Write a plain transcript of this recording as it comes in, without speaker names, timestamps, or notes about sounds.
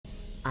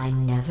I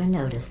never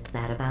noticed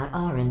that about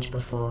Orange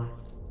before.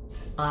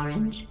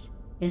 Orange,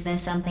 is there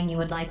something you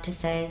would like to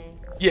say?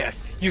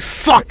 Yes, you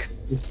suck!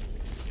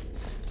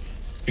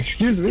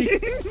 Excuse me?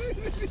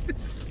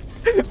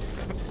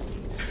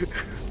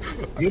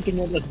 You're the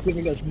one that's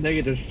giving us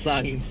negative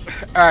signs.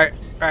 Alright,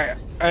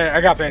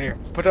 I got Ben here.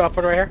 Put it right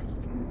here.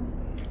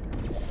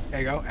 There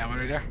you go, and one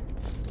right there.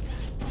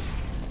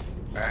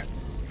 Alright.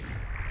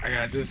 I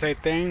gotta do the same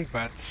thing,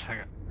 but I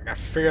gotta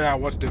figure out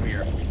what to do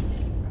here.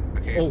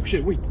 Okay. Oh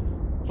shit, wait.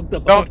 Fucked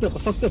up, Don't. I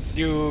fucked up.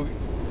 You.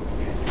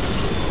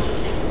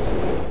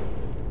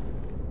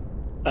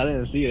 I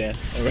didn't see that.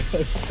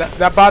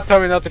 That bot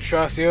told me not to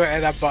trust you,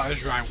 and that bot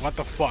is right. What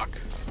the fuck?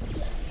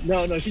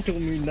 No, she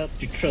told me not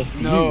to trust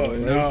No,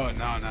 you. no.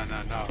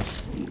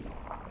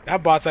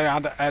 That bot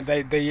said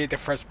they the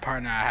first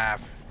partner I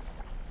have.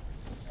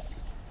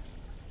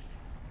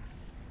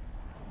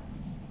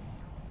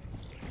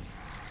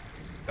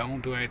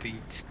 Don't do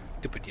anything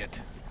stupid yet.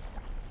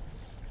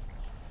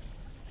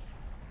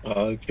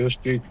 Kill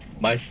Streak.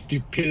 My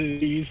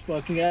stupidity is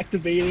fucking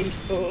activating.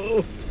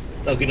 Oh.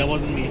 Okay, that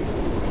wasn't me.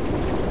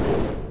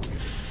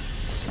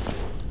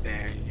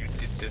 Damn, you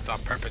did this on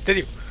purpose, did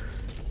you?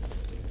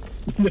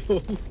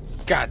 No.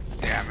 God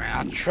damn it,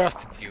 I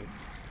trusted you.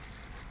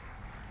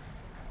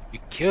 You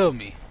killed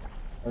me.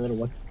 I gotta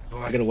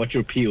watch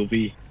your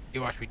POV.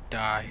 You watch me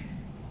die.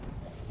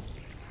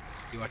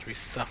 You watch me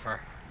suffer.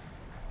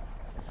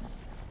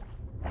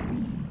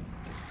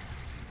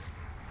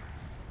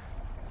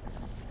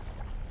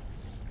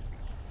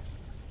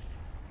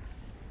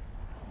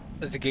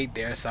 There's a gate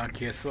there, so I'm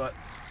curious what.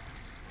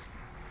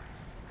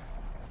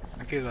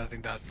 I'm curious what I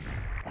think that's.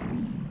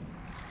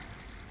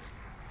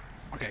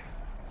 Okay.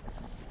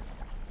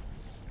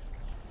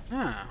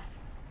 Huh.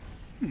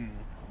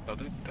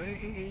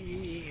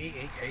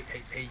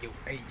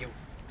 Hey, yo.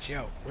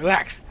 Chill.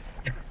 Relax.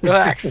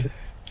 Relax,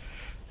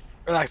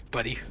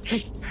 buddy.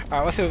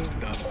 Alright, let's see what this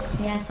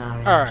does. Yes,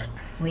 Orange. Alright.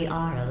 We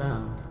are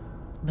alone.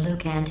 Blue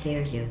can't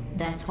hear you.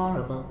 That's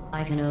horrible.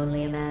 I can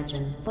only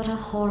imagine. What a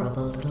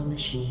horrible little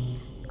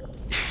machine.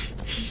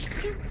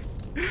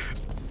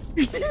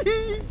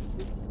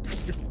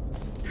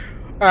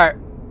 Alright.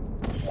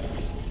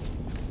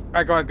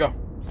 Alright, go.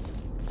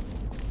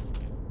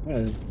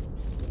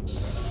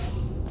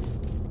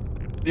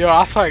 Yo,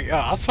 I swear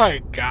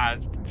to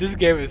God, this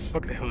game is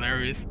fucking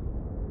hilarious.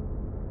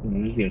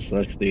 This game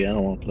sucks, dude. I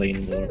don't want to play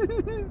anymore.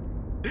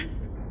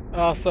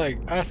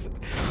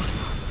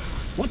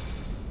 What?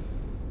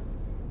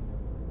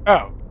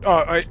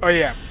 Oh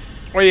yeah.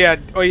 You have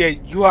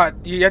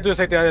to do the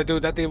same thing I do.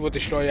 That thing will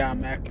destroy you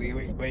automatically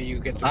when you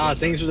get to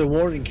thanks for the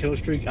warning,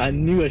 Killstreak. I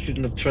knew I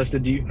shouldn't have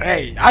trusted you.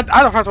 Hey, I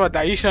don't first about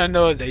that. You should have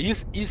known that. You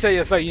said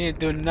yourself you didn't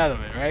do none of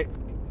it, right?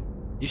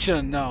 You should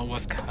have known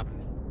what's coming.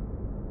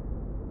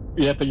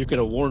 Yeah, but you could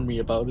have warned me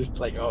about it.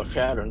 Like, oh,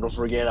 Saturn, don't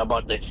forget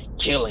about the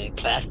killing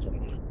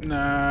platform.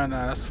 No,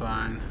 that's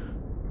fine.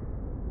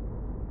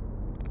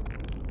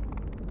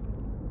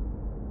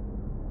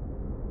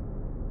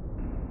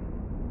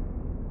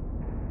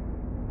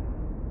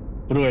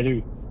 What do I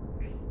do?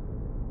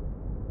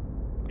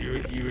 You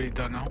really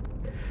don't know?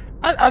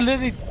 I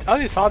literally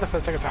saw that for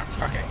the second time.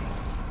 Okay.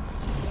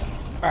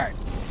 Alright.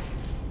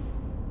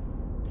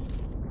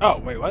 Oh,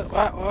 wait, what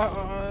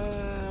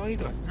are you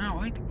doing? No,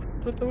 wait,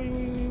 what are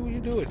you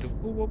doing?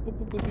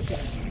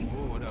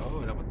 Hold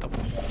on, what the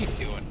fuck are you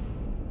doing?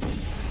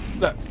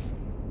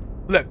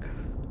 Look,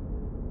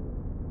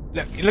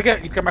 you look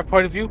at my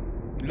point of view?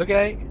 You look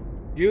at it?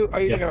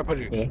 Are you looking at my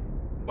point of view? Yeah.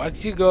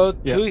 Once you go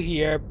to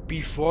here,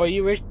 before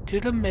you reach to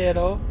the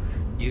middle,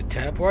 you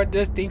teleport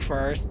this thing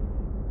first,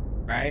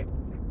 right?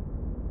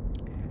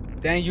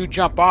 Then you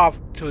jump off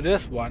to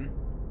this one,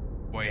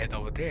 or you head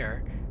over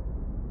there,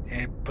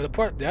 and put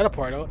the other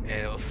portal, and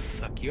it'll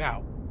suck you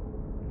out.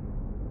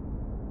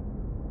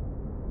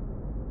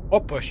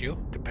 Or push you,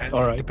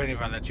 depending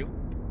if I let you.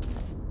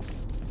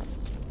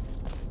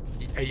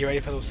 Are you ready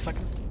for those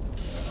sucking?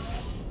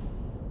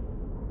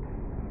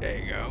 There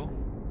you go.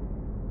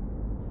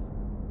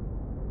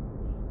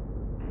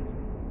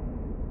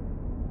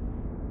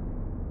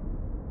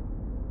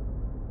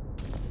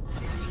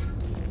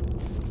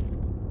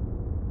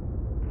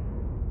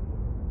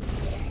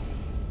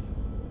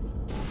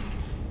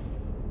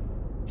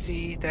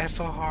 See, that's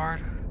so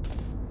hard.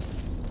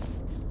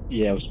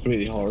 Yeah, it was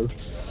pretty hard.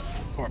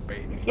 Poor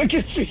baby. Look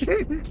at you!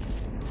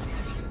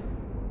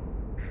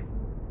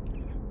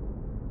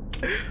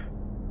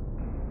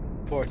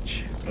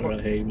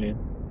 Hey, man.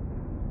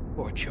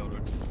 Poor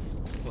children.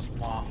 So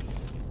small.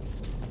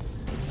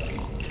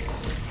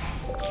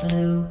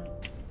 Blue,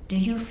 do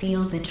you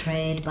feel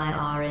betrayed by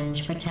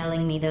Orange for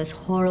telling me those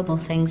horrible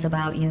things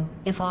about you?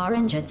 If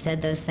Orange had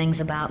said those things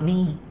about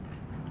me,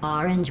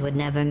 Orange would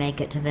never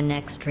make it to the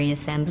next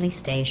reassembly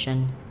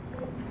station.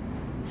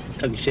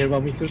 Talking shit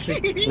about me, Christian?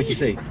 What'd you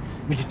say?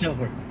 What'd you tell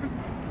her?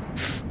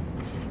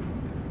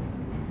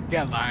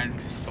 Yeah, lion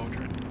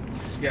soldier.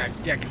 Yeah,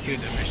 continue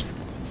the mission.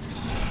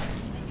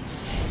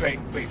 Wait,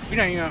 we're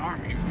not even an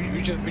army.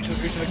 We just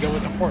go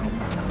with the portal.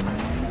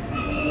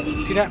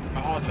 See that?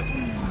 Oh, that's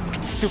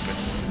stupid.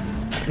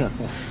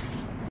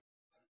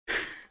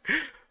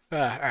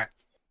 Alright.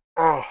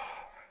 Oh.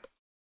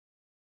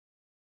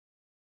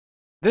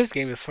 This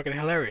game is fucking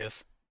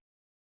hilarious.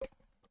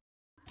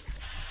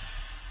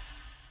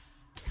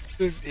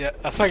 Yeah,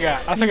 that's what I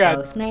got. That's what I got.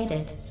 You both made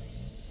it.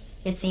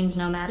 It seems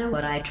no matter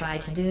what I try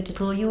to do to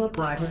pull you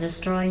apart or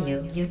destroy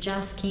you, you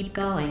just keep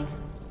going.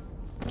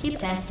 Keep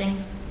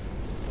testing.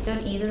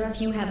 Don't either of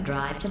you have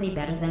drive to be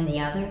better than the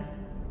other?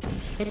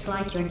 It's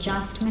like you're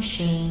just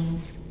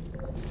machines.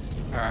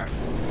 Alright.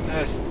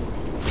 That's...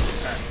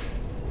 Alright.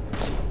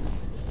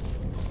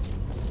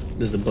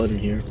 There's a button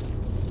here.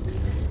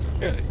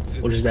 Yeah.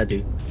 What does that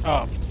do?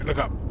 Oh, look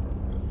up.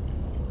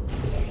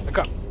 Look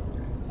up.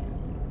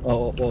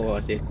 Oh,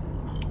 I see.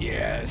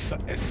 Yeah,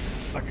 it's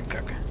sucking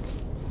cook.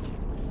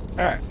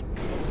 Alright.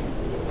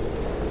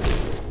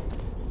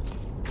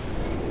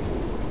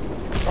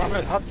 Problem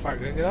is, how the fuck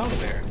did I get over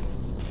there?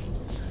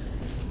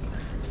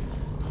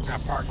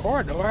 Got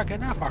parkour? No, I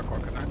cannot parkour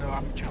because I know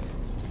I'm a jump.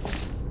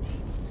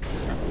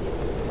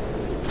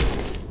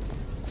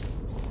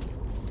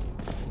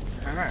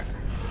 Alright.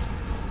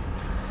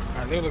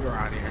 Alright, look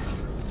around here.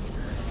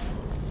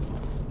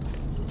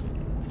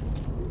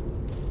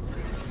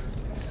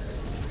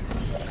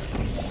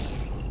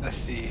 Let's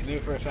see, new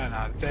first sign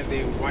out. It said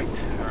they white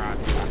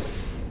around here.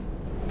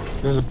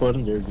 There's a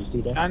button there, do you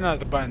see that? I know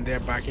there's a button there,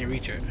 but I can't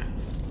reach it.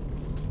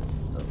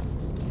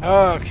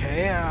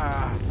 Okay,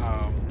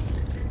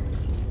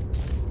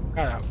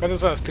 but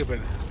this is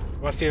stupid.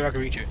 Let's see if I can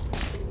reach it.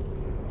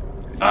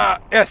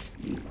 Yes!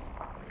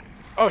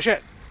 Oh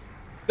shit!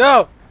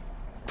 No!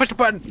 Push the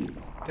button!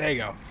 There you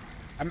go.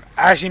 I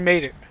actually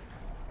made it.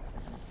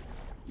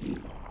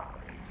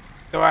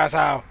 So that's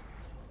how.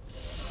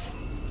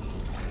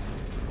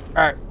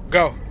 Alright,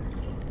 go.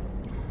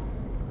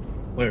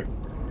 Where?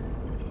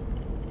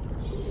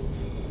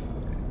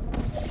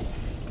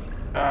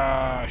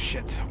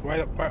 Shit.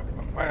 Where's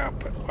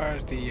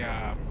the,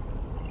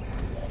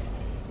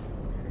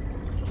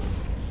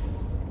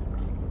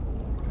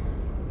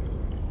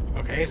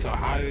 Okay, so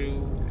how's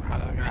that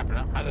gonna happen,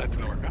 huh? How's that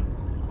gonna work, huh?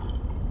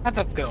 How's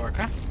that gonna work,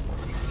 huh?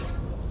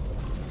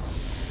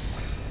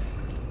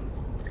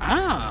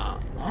 I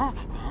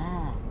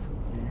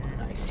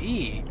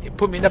see. It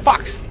put me in the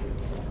box.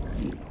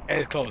 And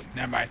it's closed.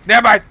 Never mind.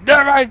 Never mind.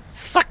 Never mind.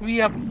 Suck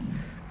me up.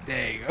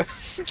 There you go.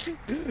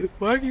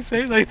 Why can you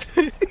say it like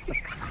that?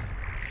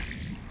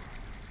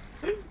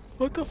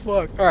 What the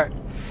fuck? Alright.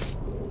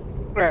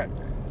 Alright.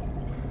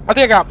 I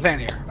think I got a plan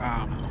here.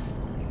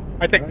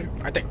 I think.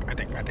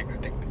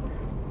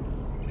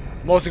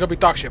 Mostly gonna be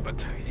dog shit,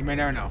 but you may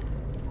never know.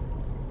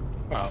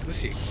 Well, let's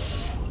see.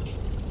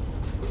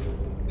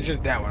 It's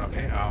just that one,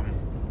 okay?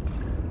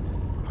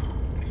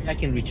 I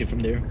can reach it from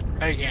there.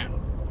 No, you can't.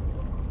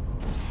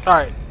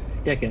 Alright.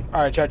 Yeah, I can.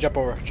 Alright, try to jump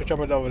over. Try to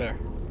jump over there.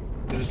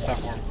 To this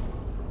platform.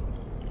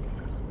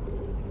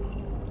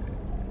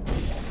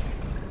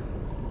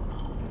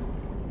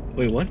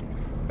 Wait, what?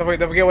 Don't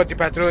forget once you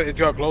pass through it, it's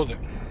gonna close it.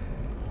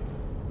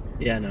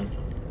 Yeah, I know.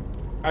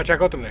 Alright,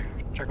 check out through there.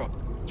 Check out.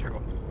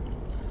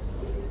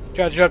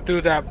 Try to jump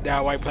through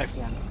that white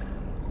platform.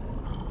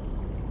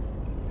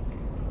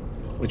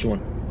 Which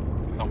one?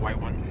 The white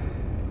one.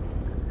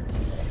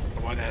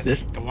 The one that's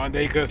this? the one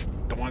that you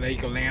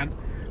can land.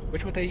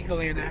 Which one that you can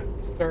land at,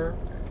 sir?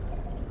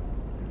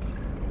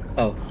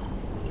 Oh.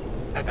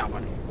 At that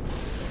one.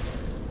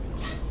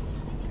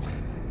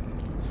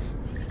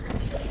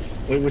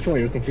 Wait, which one?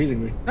 You're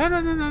confusing me. No.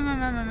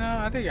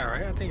 I think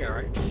you're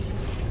right.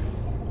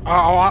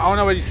 I don't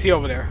know what you see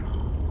over there.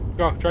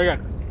 Go, try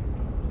again.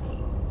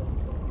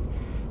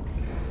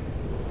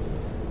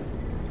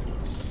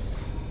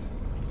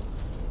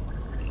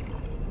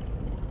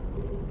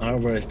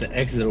 Alright, it's the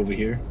exit over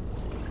here.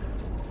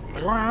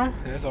 Look around.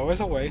 There's always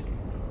a way.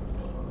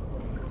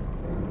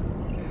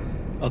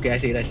 Okay, I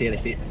see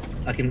it.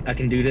 I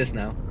can do this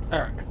now.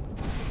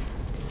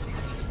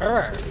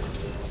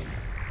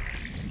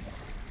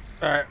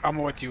 Alright, I'm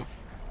with you.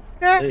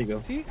 Yeah, There you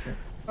go. See?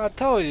 I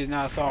told you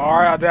now, so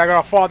alright, they're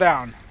gonna fall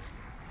down.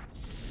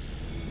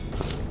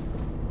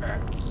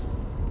 Alright.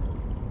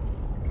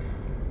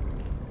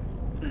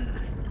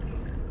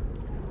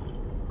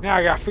 Now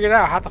I gotta figure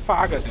out how the fuck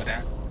I gotta do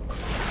that.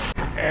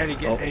 And he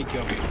killed me.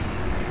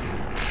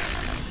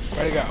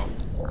 Where'd he go?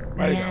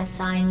 Yes,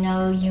 I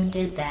know you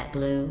did that,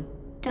 Blue.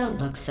 Don't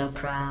look so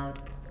proud.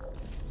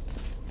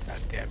 God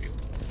damn you.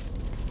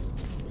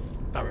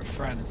 Thought we're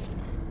friends.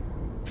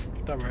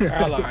 Thought we're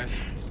allies.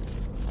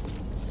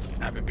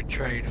 I've been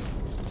betrayed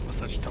for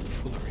such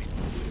tomfoolery.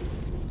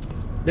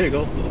 There you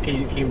go.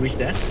 Can you reach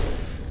that?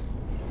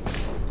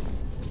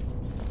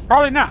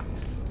 Probably not.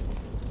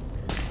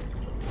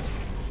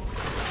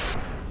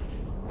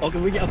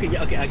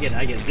 Okay, I get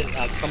it.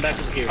 I'll come back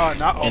over here. Oh,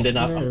 no. And then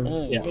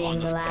Blue, yeah. being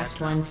the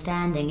last one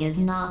standing is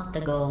not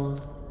the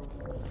goal.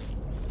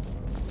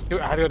 I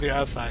have to go to the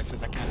other side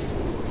since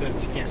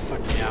you can't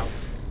suck me out.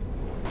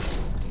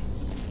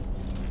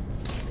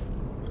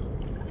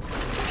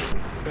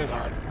 This is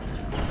hard.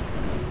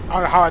 I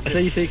don't know how I I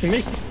thought you said you can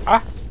make it. Huh?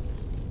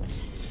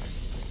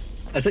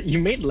 I thought you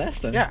made it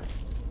last time. Yeah.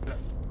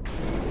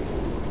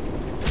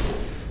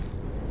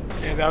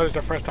 Yeah, that was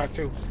the first time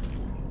too.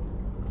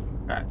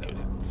 Alright,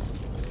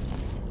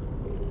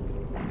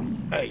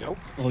 there you go.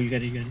 Oh, you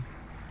got it.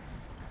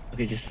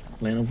 Okay, just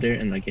land over there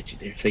and I'll get you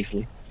there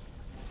safely.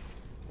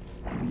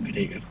 Okay,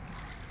 there you go.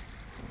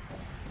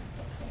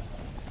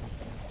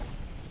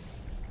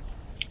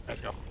 Let's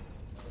go.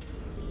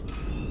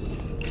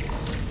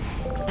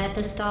 At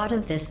the start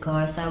of this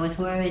course, I was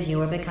worried you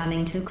were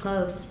becoming too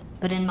close.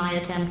 But in my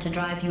attempt to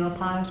drive you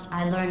apart,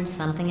 I learned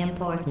something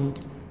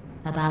important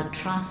about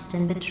trust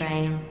and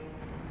betrayal.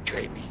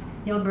 Betray me.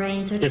 Your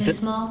brains are too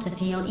small to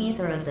feel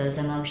either of those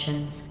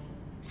emotions.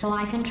 So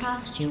I can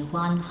trust you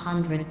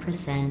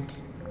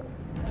 100%.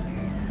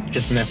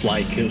 Just an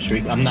FYI kill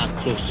streak. I'm not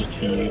closer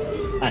to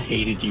you. I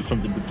hated you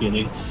from the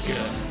beginning.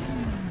 Yeah.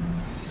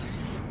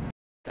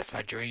 That's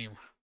my dream.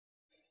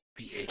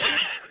 Be a.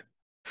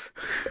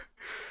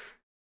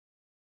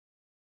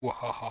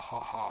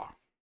 Wahahaha.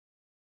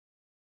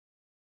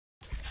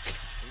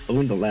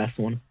 Oh, the last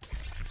one.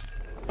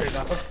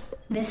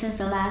 This is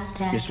the last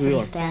test for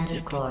the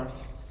standard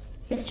course.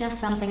 It's just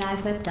something I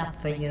whipped up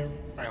for you.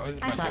 Right,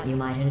 I thought you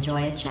might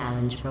enjoy a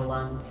challenge for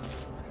once.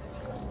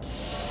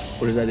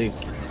 What does that do?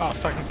 Oh,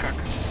 fucking cock.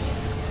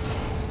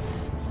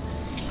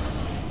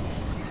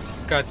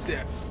 God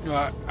damn. No,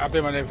 I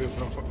blame my nephew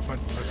for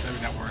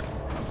saying that word.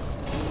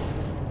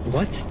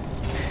 What?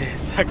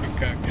 Sucking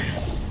cock.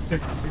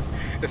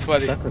 It's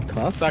funny. Suck a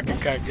cock? Sucking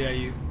cock, yeah,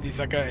 you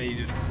suck it and you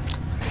just...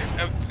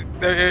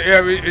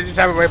 Yeah, we just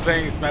have a way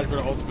playing Smash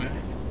Bros. Ultimate.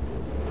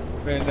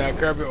 And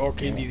Kirby or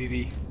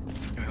KDDD.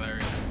 It's fucking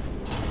hilarious.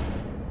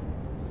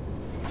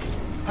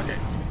 Okay.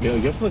 Yo,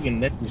 your fucking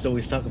nephews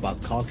always talk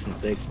about cocks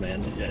and dicks,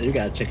 man. Yeah, you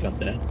gotta check out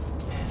that.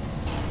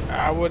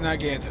 I would not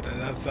get into that.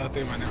 That's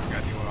something I never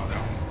got to do all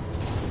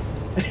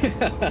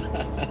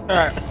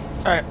that.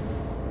 Alright.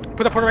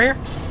 Put the portal right here.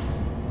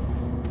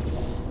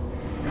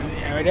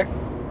 Yeah, right there.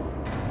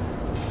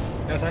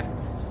 That side.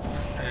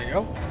 There you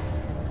go.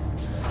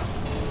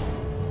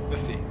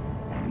 Let's see.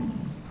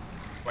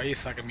 Why are you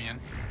sucking me in?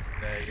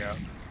 There you go.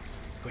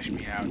 Push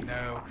me out.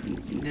 No.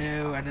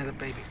 No, another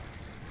baby.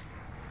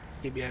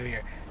 Get me out of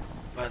here.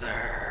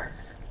 Mother.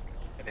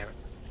 God damn it.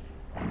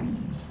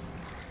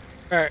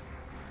 Alright.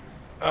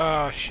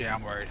 Oh shit,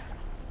 I'm worried.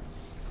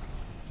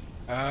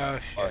 Oh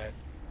shit.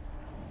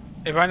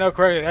 If I know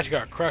correctly, that's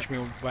gonna crush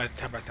me by the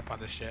time I step on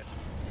this shit.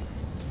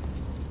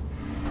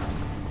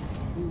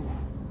 Ooh.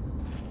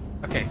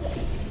 Okay.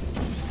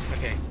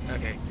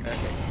 Okay.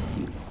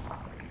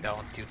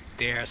 Don't you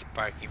dare,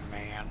 Sparky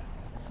Man.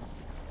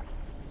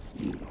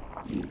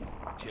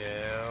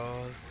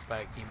 Chill,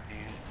 Sparky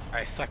Man.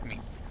 Alright, suck me.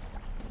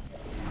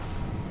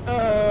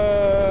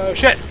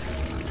 Shit!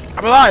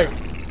 I'm alive!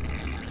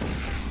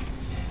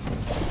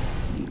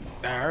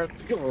 That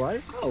hurts. You're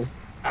alive? Oh.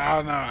 I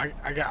don't know.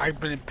 I've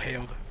been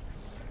impaled.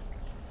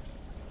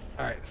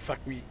 Alright,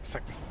 suck me.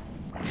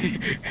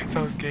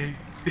 Sounds gay.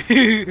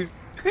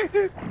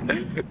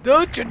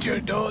 Don't chill.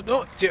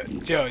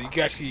 You can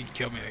actually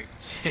kill me.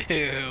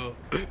 Like,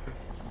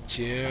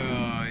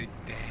 chill.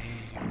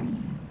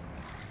 Damn.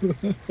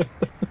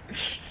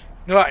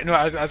 No,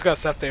 I was gonna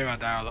stop there if I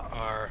die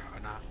or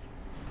not.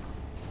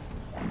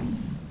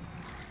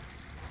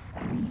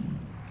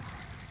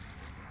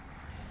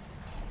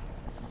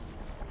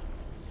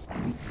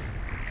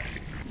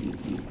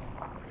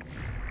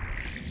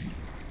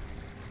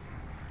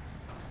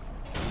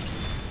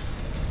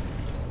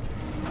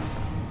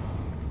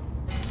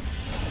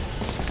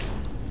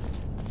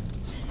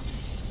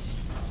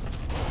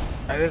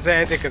 I didn't say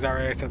anything because I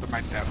already accepted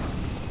my death.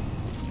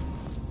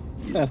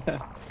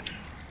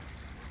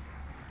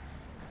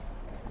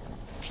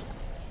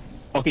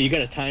 Okay, you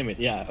gotta time it.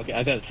 Yeah, okay,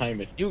 I gotta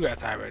time it. You gotta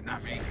time it,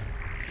 not me.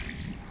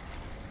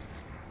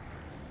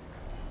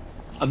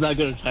 I'm not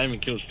gonna time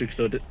and kill streak,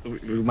 so we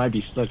might be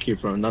stuck here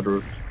for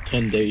another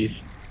 10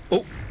 days.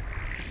 Oh!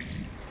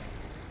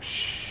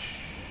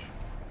 Shh.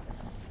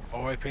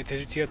 Always pay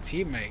attention to your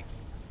teammate.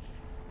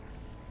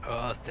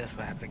 Oh, this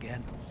what happened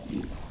again.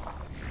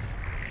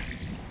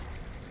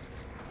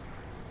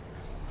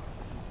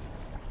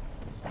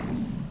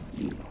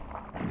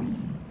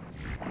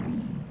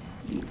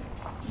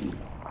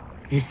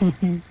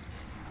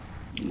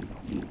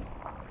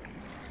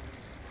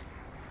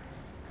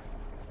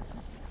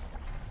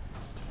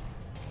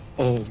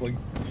 Oh my.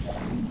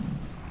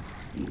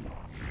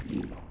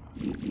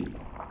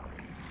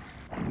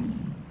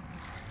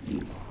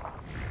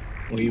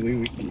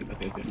 Wait.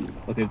 Okay,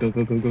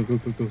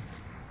 go.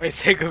 Wait,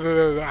 say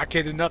go. I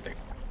can't do nothing.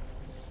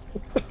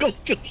 Go.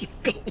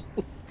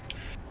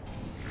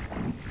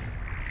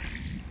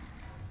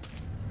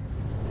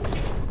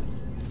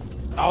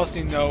 I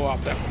also know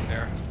off that one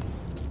there.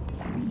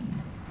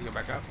 You go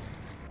back up.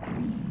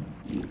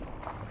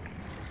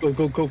 Go.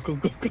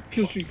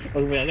 Kill streak.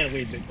 Oh wait, I gotta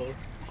wait a minute,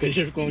 because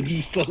you're going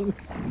to slow.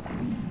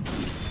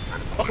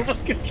 Oh my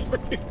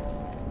god.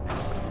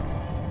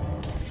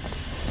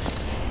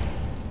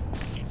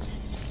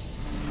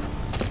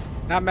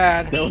 Not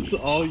mad. That was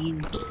all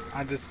you.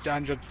 I'm just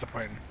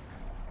disappointed.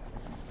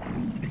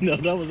 No,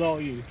 that was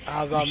all you.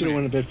 I was You all should have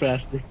me. went a bit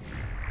faster.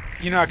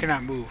 You know I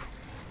cannot move.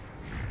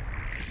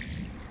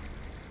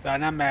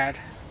 I'm not mad.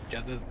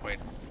 Just disappointed.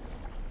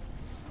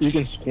 You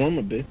can squirm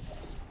a bit.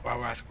 Why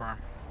would I squirm?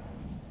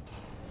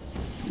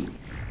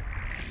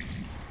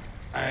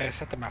 I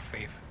accepted my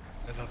faith.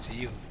 It's up to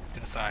you to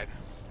decide.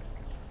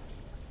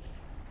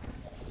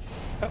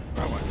 Oh,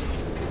 wrong one.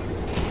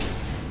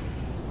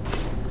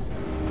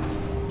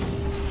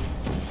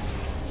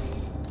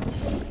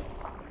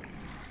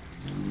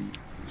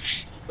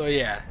 So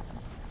yeah,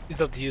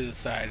 it's up to you to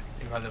decide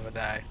if I live or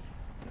die.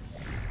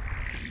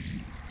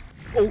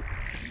 Oh!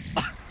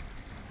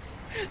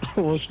 I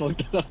almost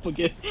fucked that up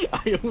again.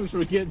 I almost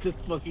forget this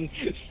fucking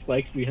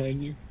spikes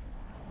behind you.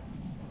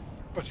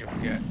 Of course you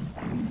forget.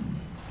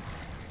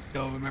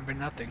 Don't remember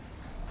nothing.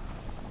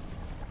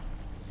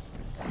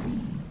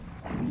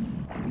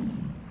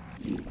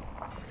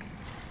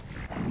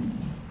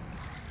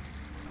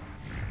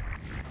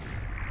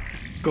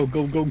 Go,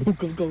 go, go, go,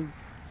 go, go.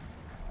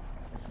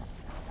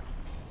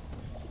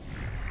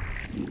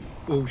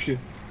 Oh shit.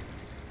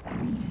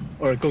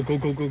 Alright, go, go,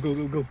 go, go, go,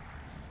 go, go.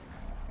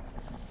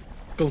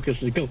 Go,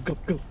 Kirsten, go, go,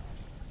 go.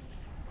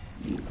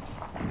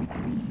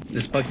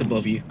 The spike's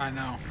above you. I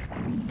know,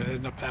 but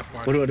there's no path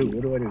forward. What do I do?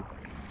 What do I do?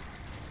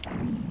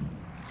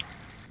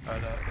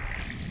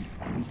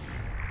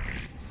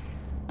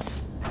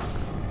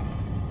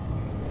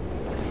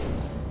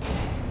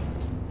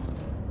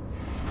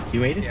 You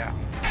made it? Yeah.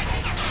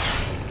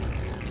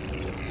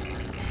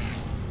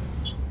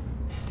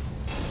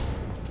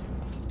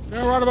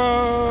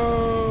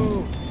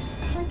 Geronimo!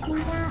 Put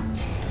me down.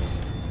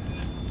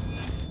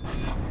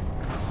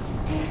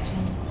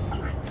 Searching.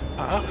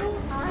 Uh-huh.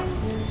 Are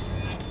you?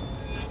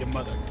 Your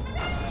mother.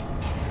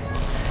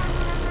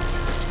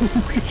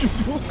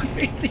 You're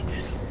crazy.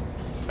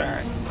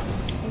 Alright.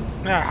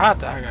 Now, how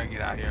the heck I gotta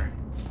get out of here?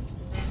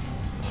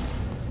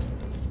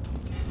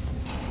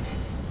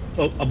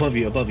 Oh, above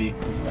you, above you.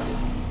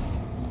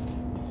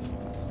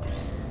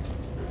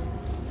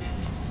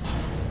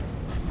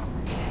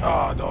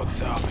 Oh, don't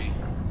tell me.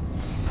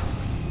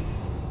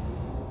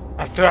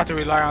 I still have to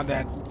rely on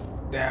that.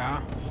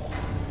 Yeah.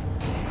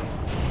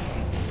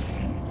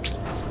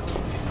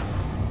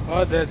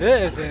 Well, this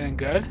isn't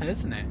good,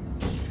 isn't it?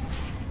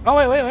 Oh,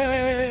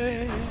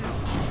 wait.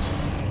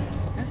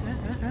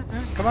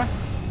 Come on.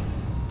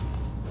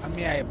 Let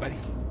me out here, buddy.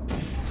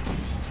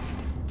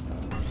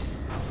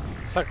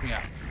 Suck me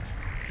out.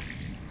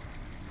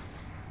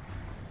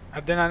 I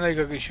did not know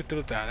you could shoot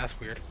through that. That's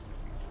weird.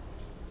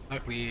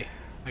 Luckily,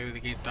 maybe the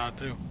game thought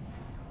through.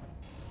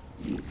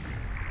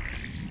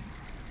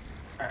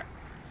 Alright.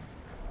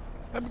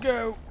 Let me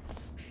go.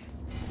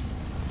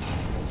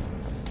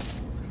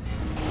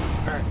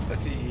 Alright,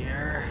 let's see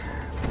here.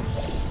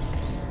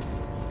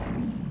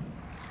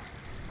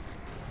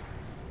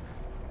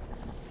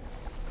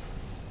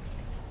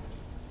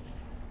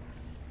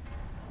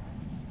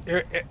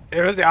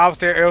 It was the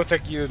opposite. It will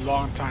take you a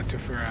long time to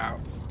figure out.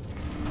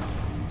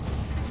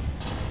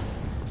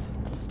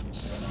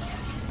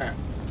 Alright.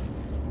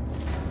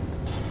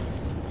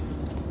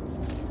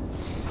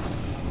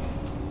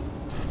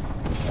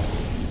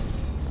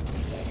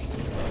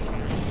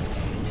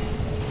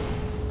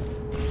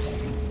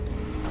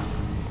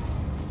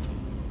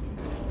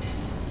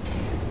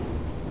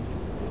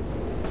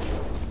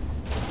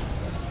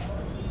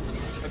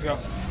 Let's go.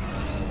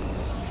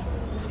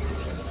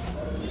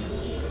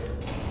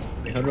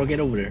 How do I get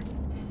over there?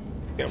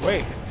 Yeah,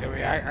 wait. So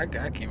wait,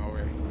 I came over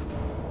here.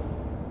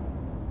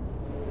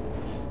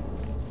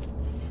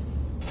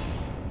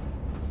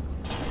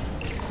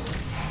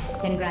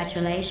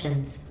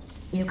 Congratulations.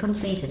 You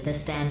completed the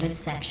standard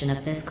section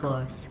of this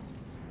course.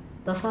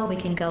 Before we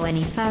can go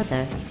any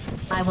further,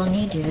 I will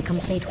need you to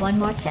complete one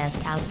more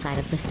test outside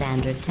of the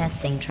standard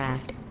testing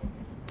track.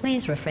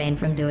 Please refrain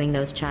from doing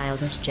those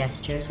childish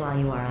gestures while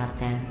you are out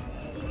there.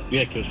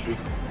 Yeah, Kirsten.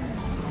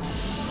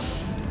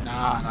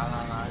 Nah.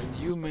 It's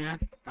you, man.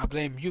 I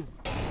blame you.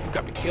 You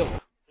got me killed.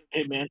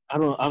 Hey man, I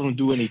don't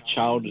do any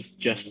childish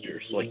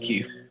gestures like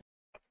you.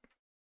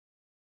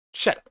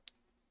 Shut up.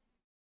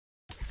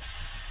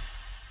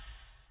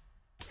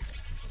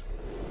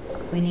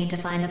 We need to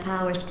find the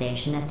power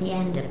station at the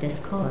end of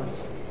this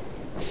course.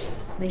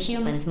 The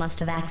humans must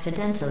have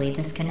accidentally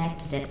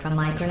disconnected it from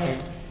my grid.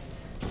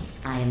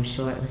 I am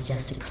sure it was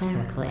just a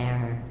clerical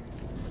error.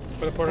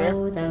 Put a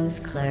portal Oh, those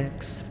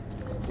clerks.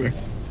 Where?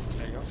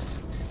 there you go.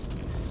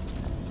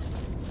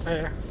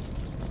 There.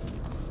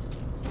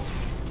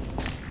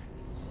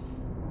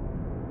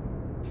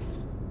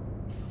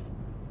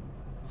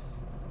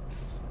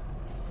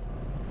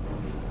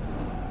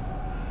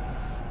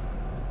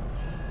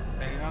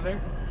 Anything on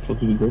there? Supposed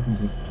to be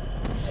broken.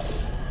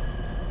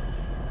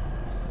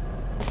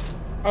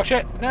 Oh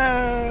shit!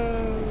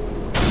 No!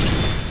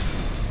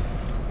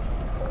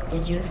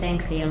 Did you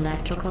think the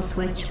electrical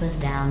switch was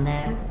down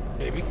there?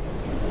 Maybe.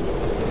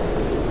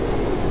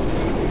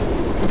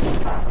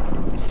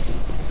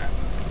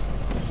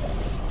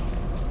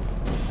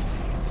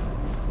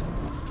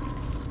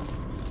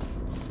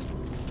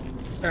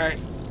 Alright.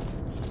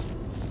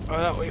 Oh,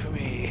 that wait for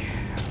me.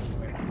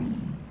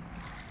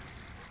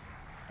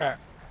 Alright.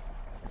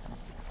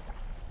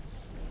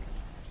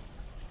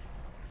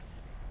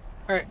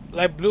 Alright,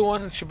 light blue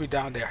one should be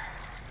down there.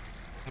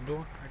 The blue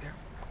one right there.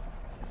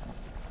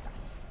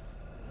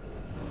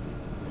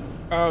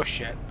 Oh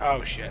shit,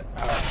 oh shit,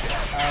 oh shit,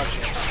 oh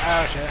shit,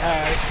 oh shit,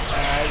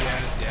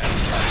 yes.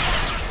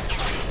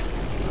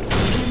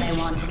 You may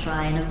want to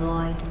try and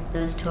avoid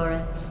those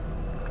turrets.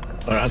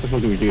 Alright, how the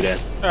fuck do we do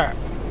that? Alright.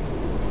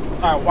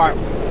 Alright, why?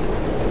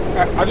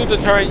 Alright, I'll do the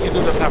turret, you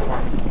do the platform.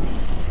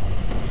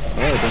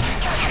 Alright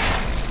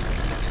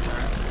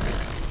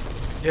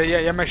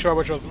then. Yeah, make sure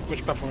which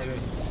platform it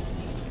is.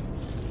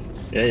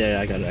 Yeah,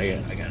 I got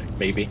it,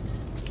 baby.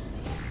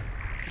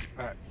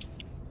 Alright.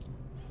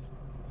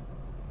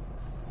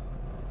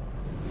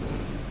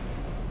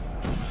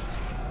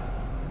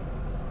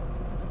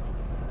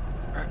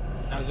 Alright,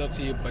 now it's up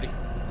to you, buddy.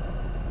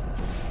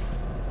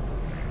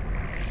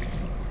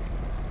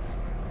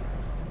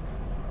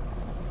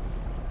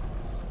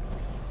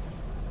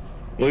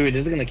 Wait,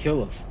 this is gonna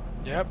kill us.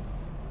 Yep.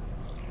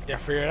 Yeah,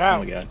 figure it out.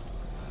 Oh my god.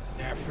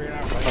 Yeah, figure it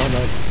out, buddy. Oh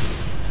no.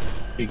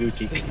 Be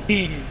Gucci.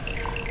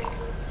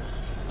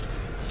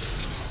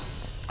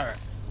 Alright.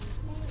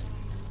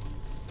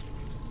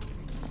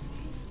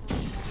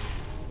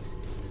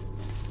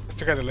 Let's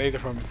check out the laser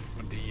from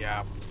the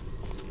Alright.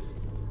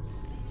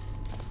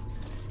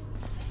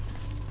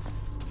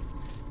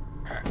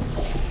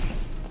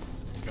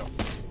 Go.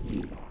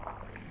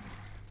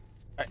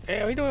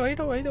 Hey, what you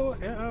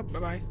doing? Yeah,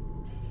 bye-bye.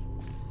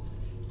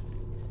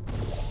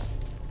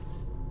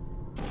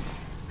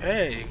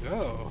 There you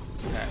go.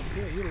 Yeah,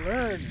 you're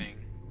learning.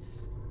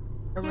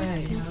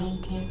 Hooray.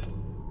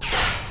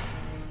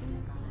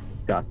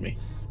 Got me.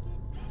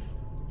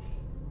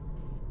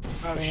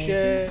 Oh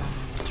shit.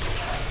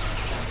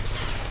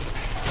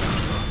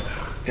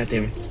 God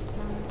damn it.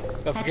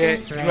 Don't At forget,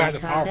 this you rate, have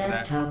the our power for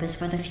best that. hope is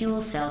for the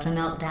fuel cell to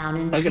melt down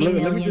in Okay, 2 let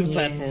me million do the years,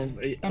 platform.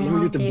 and Let me do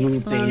hope the the blue thing.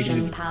 You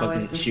explosion can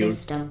powers fucking the shield.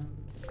 system.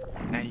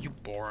 Man, you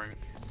boring.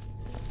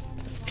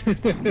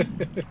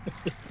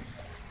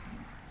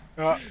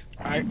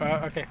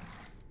 Okay.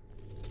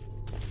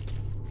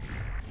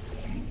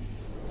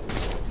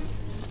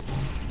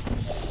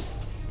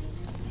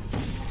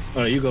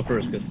 Alright, you go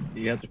first, because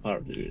you have the power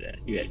to do that.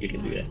 You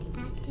can do that.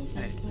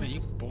 Hey, man, you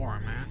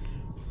boring, man.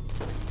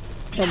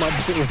 How am I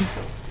doing?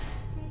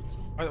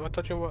 I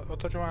thought you want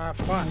to have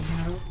fun.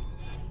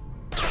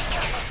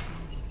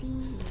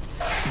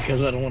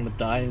 Because I don't want to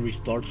die and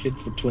restart shit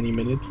for 20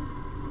 minutes.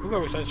 We're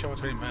gonna restart the show in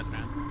 20 minutes,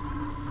 man.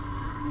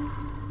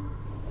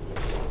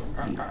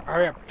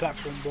 Hurry up,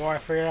 platform boy,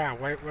 figure it out.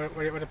 Wait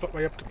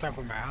up the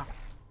platform, man.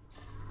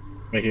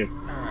 Right here.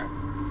 Alright.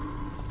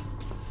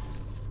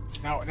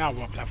 Now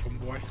what, platform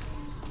boy?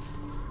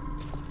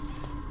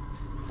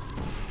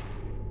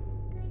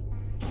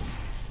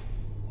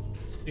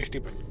 You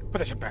stupid. Put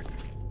that shit back.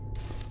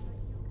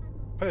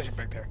 Put that shit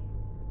back there.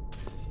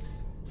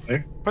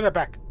 Where? Put that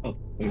back. Oh.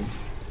 Wait. Come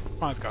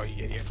on, let's go,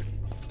 you idiot.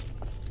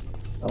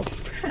 Oh.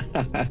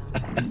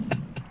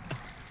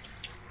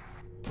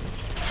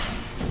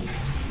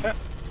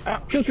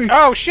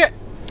 Oh shit!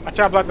 I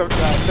tried to block the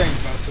thing,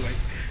 but it's too late.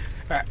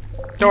 Alright.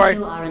 Don't worry.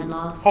 You aren't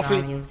lost,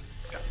 Hopefully. are you?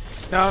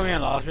 No, I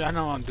ain't lost. I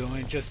know what I'm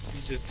doing. Just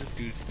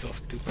do so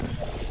stupid.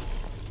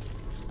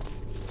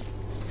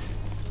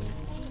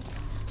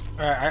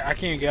 Alright, I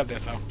can't even get up there,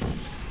 so.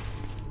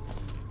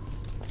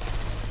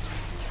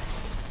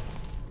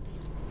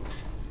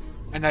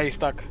 And now you're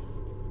stuck.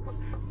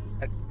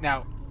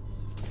 Now.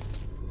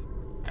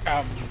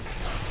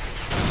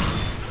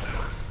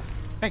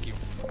 Thank you.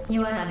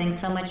 You are having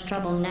so much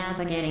trouble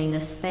navigating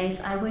this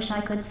space, I wish I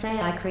could say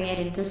I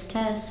created this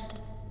test.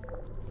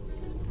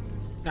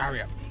 Now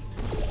hurry up.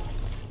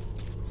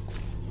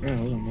 Yeah,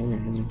 hold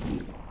on.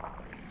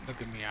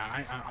 Look at me.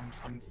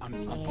 I'm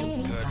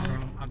too good.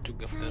 I'm too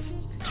good for this.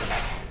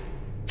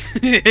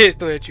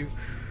 Still hit you.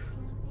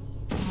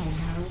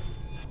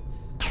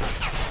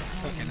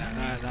 Okay, now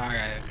I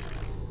got it.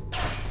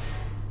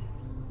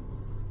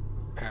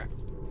 Okay.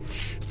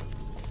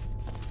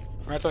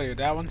 I thought you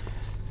that one.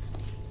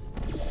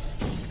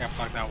 Can't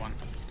block that one.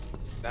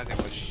 That thing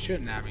was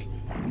shooting at me.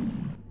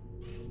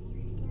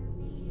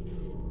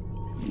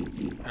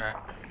 Alright.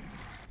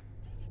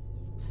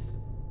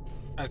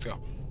 Let's go.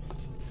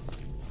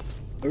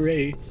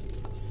 Hooray.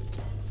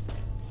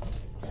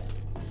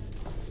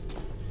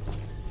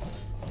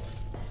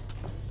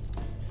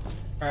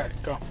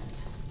 Alright, go.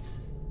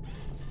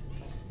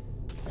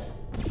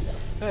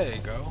 There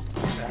you go.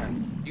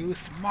 You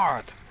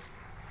smart.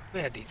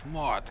 Very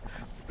smart.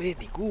 Very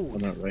I'm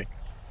good. not right.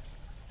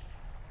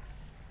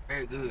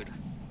 Very good.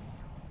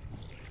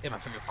 Yeah, my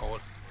finger's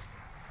cold.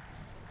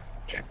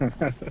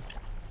 Alright.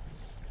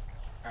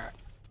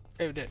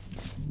 Hey, we did.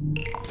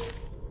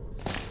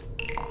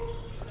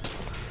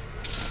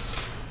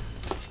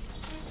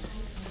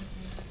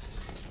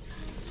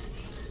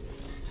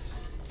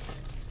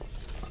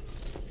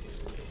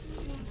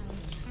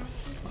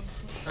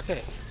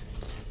 Okay.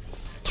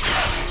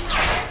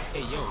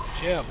 Hey, yo,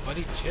 chill,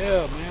 buddy,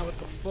 chill, man. What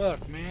the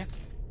fuck, man?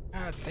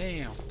 God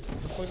damn. What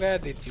the fuck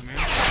that did to you, man?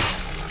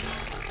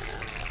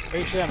 Where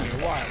you should have me?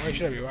 Why? Where you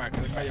should have me? Why?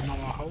 Cause I call your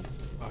mama a hoe?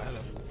 Oh,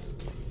 hello.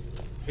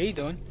 What you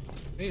doing?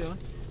 What you doing?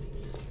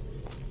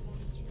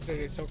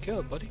 It's so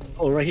killed, buddy.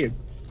 Oh, right here.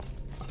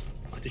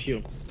 The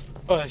shield.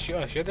 Oh, that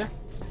shield there?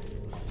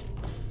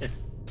 Yeah.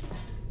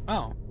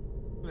 Oh.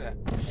 Look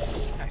at that.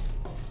 Nice.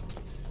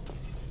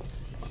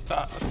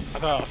 I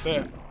thought I was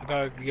there. I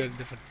thought it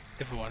was a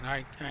different one.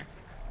 Alright.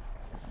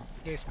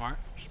 Okay, smart.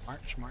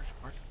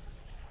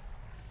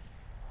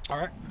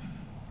 Alright.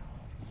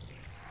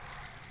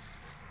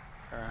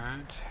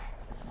 Alright.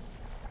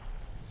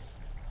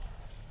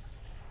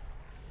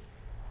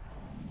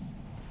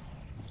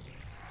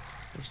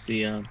 What's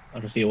the I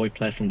don't see a white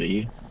platform to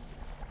you.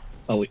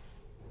 Oh wait.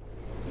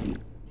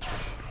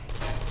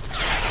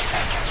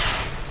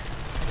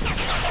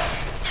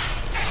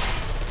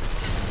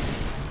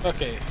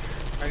 Okay.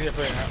 I need to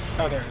figure it out.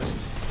 Oh, there it is.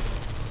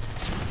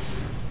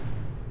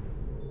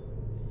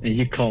 And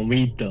you call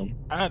me dumb.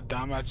 I'm not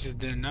dumb, I just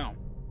didn't know.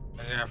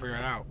 I gotta figure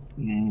it out.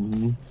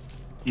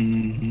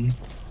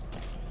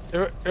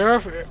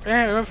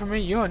 If for me,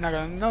 you're not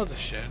gonna know this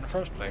shit in the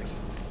first place.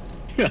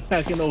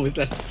 I can always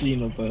ask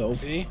Gino for help.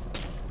 See?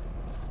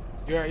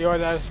 You're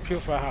that pure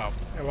for help.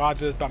 Well, I'll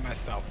do it by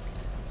myself.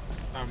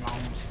 By my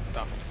own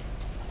stuff.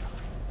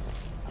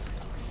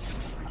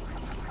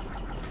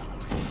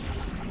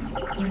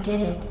 You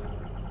did it.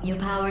 You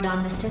powered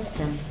on the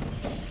system.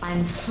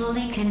 I'm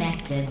fully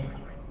connected.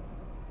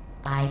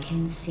 I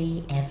can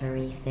see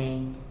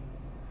everything.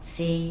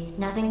 See,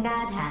 nothing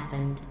bad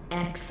happened.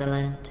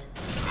 Excellent.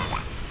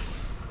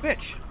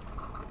 Bitch.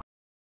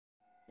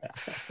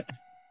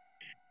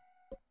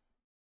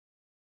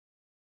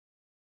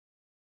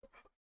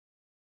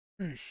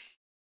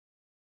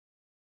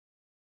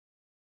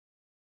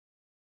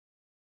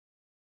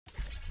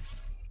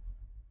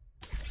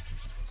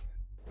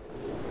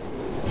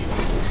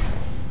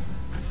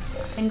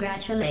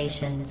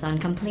 Congratulations on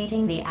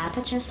completing the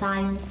Aperture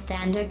Science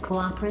Standard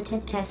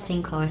Cooperative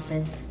Testing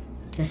courses.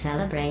 To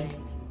celebrate,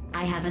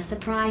 I have a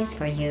surprise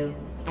for you.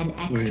 An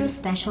extra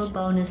special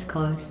bonus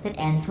course that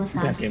ends with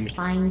us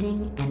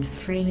finding and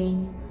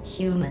freeing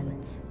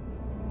humans.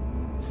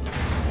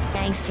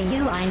 Thanks to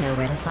you, I know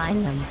where to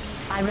find them.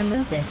 I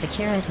removed their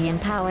security and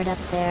powered up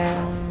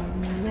their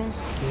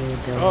rescue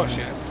door. Oh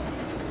shit.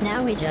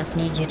 Now we just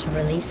need you to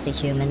release the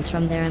humans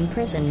from their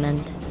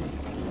imprisonment.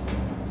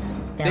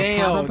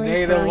 They'll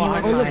probably throw you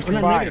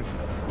a party.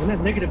 We're not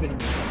negative anymore.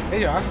 There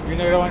you are. You're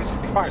negative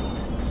 165.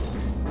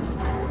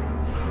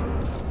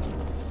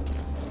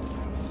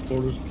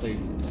 Orders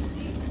placed.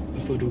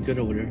 People do good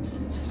over there.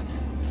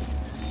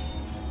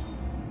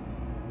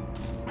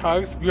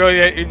 Hugs?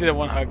 You did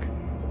one hug.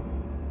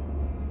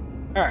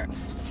 Alright.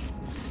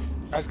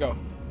 Let's go.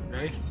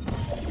 Ready?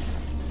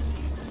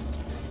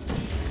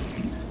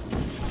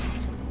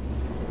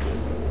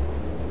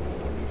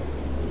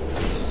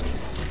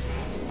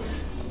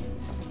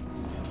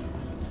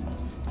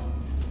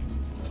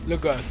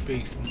 Look at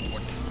space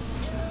port.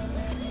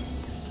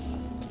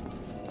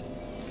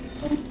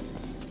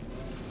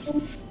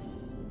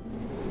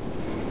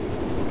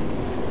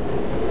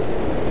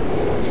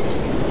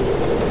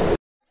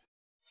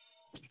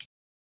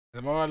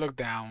 The more I look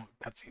down,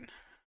 cutscene.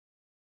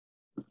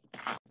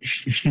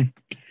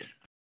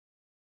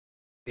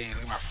 Damn,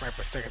 look at my frame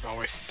per second is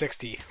always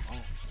 60.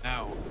 Oh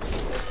no.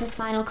 This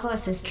final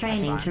course is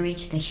training to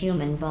reach the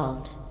human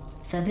vault.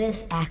 So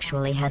this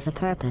actually has a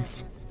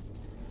purpose.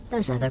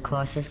 Those other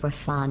courses were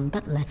fun,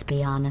 but let's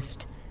be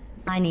honest.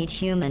 I need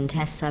human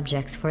test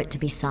subjects for it to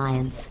be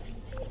science.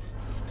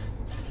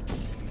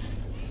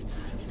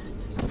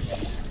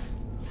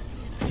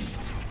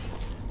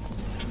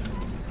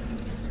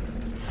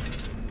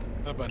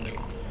 What about new?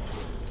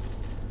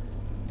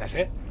 That's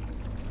it?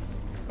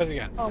 What's it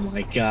again? Oh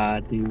my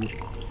god, dude.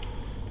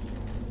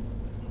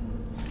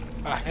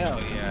 Oh hell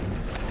yeah.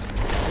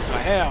 Oh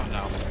hell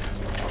no.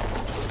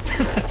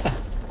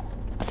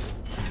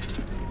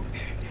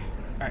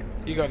 Alright,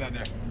 you go down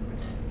there.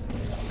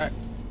 Alright.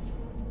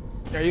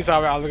 Yeah, you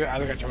solve it. I'll look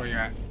at you where you're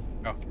at.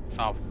 Go.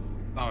 Solve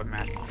it,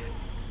 man.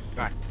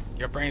 Go on.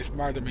 Your brain's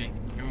smarter than me.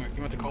 You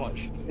went to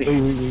college. Wait.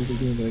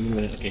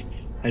 Okay.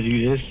 I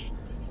do this.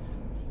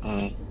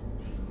 Wait.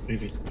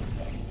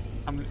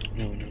 No.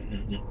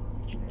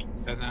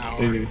 That's not how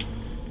it Wait. works.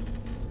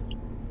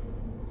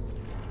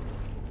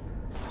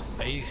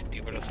 Hey,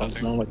 stupid or It's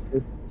something. not like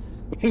this.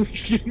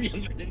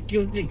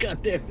 Kill me,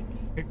 goddamn.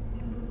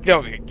 Get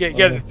over here. Get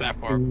this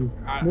platform.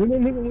 No.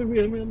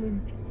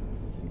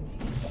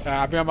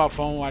 I'll be on my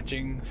phone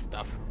watching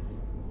stuff.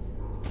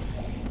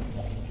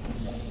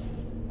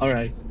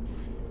 Alright.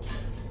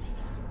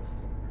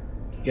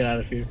 Get out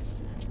of here.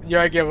 You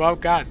already give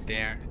up? God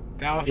damn.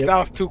 That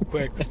was too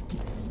quick.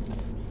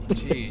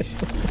 Jeez.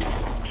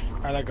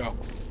 Alright, let go.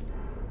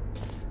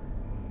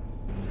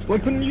 Why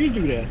couldn't you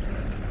do that?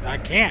 I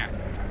can't.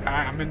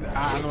 I don't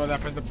know what that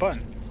press the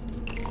button.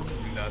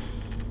 It does.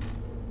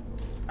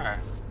 Alright.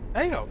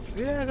 There you go.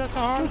 Yeah, that's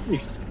not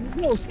hard.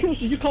 No,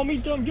 Kelsey, you call me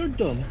dumb, you're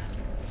dumb.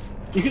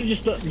 You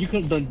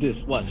could have done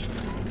this, watch.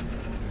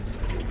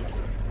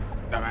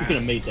 Dumbass. You could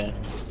have made that.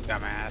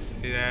 Dumbass.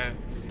 See that?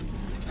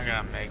 I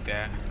gotta make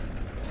that.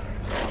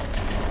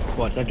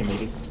 Watch, I can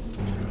make it.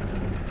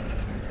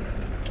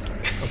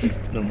 Okay,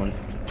 never mind.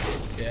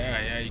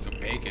 Yeah, you can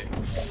make it.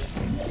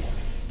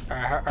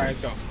 Alright,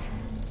 let's go.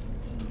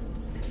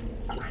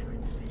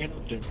 Get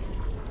up there.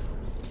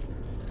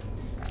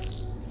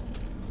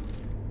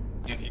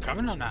 You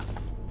coming or not?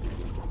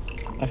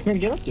 I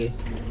can't get up there.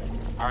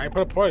 Alright,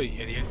 put a portal,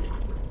 you idiot.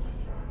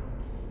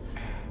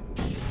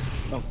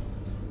 Oh.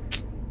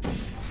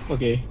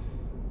 Okay.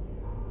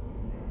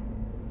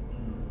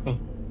 Oh.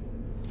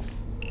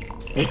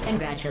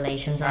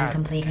 Congratulations on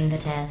completing the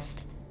test.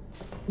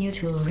 You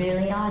two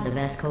really are the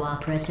best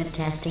cooperative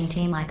testing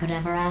team I could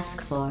ever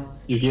ask for.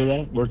 You hear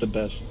that? We're the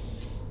best.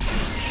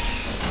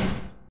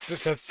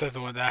 Says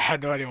the one that I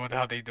had no idea what the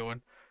hell they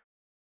doing.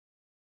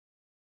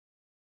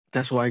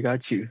 That's why I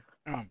got you,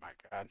 Oh my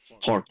god.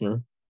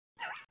 partner.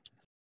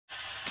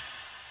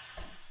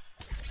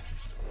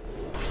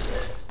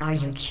 Are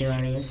you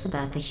curious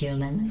about the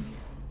humans?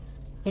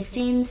 It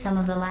seems some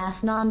of the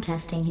last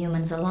non-testing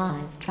humans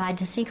alive tried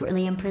to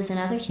secretly imprison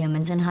other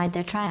humans and hide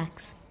their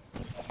tracks.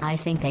 I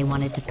think they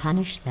wanted to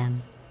punish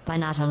them by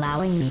not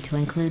allowing me to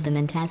include them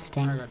in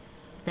testing.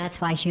 That's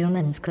why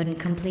humans couldn't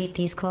complete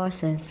these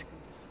courses.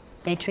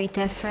 They treat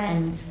their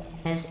friends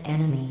as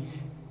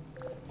enemies.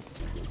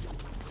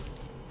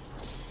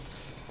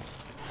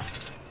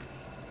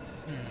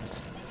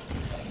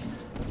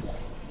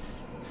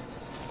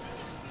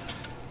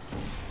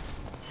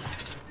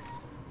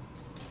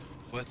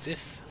 What's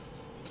this?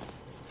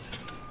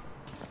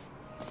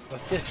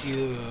 What's this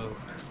you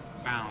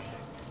found?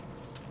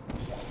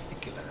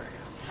 Particular.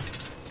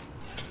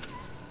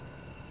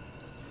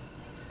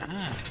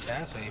 Ah,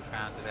 that's what you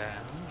found today.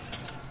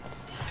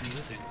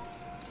 Using.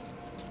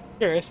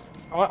 Curious.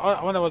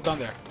 I wonder what's on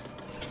there.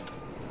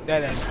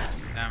 Dead end.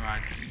 Never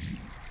mind.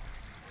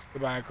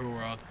 Goodbye, cool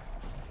world.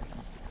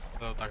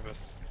 Little Douglas.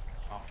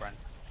 Oh, friend.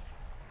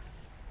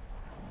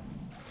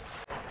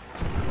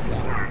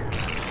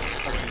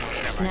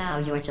 Now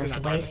you're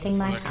just wasting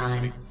my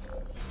time.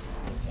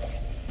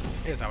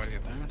 Here's how we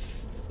get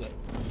things.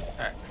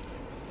 Alright.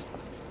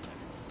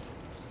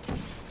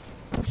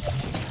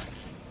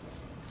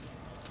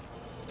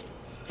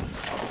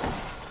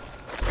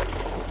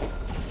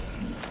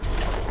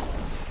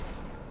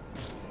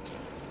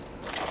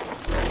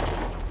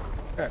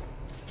 Alright.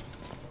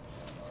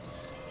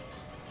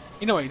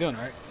 You know what you're doing,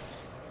 right?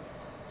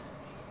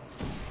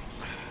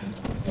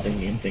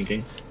 I'm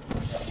thinking.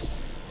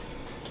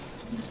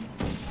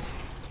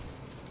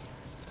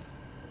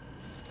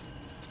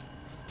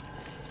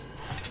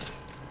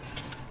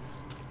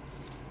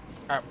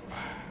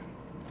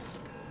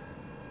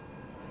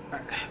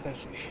 Let's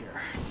see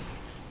here.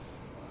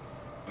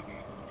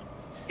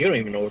 You don't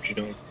even know what you're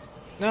doing.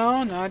 No,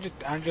 I'm just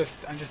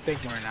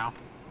thinking right now.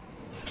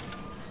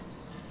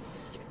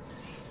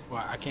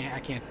 What? I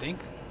can't think.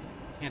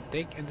 Can't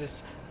think in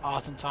this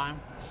awesome time.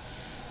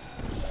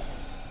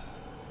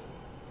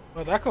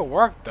 Well, that could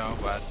work though,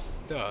 but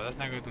still, that's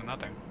not gonna do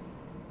nothing.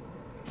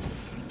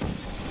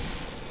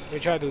 We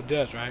try to do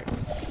this, right?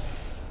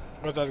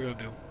 What's that gonna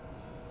do?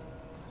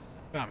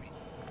 Tell me.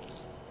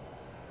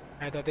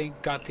 And that thing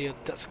got the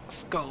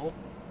skull.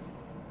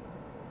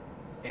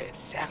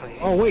 Exactly.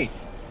 Oh wait,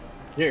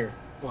 there.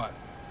 What?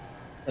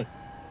 Look,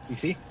 you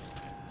see?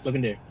 Look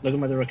in there. Look in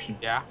my direction.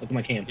 Yeah. Look at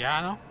my cam. Yeah,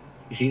 I know.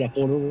 You see that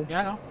portal over? Yeah,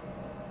 I know.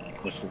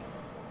 What's this?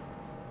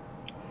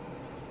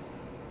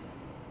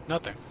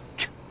 Nothing.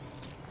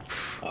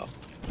 Oh.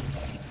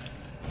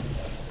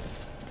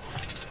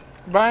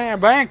 But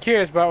I am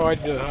curious about what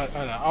I do.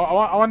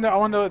 I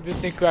wonder if this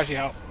thing could actually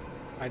help.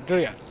 Alright, do it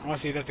again. I want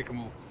to see if that thing can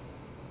move.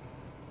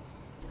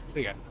 Do it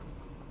again.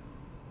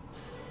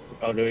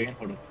 I'll do it again.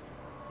 Hold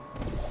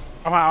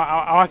on.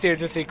 I want to see if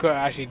this thing could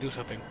actually do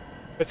something.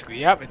 Basically,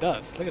 yep, it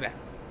does. Look at that.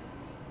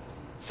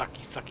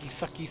 Sucky, sucky,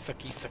 sucky,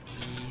 sucky,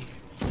 sucky.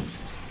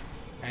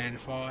 And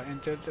fall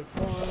into the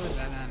floor.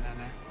 Nah, nah, nah,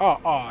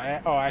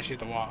 nah. Oh, actually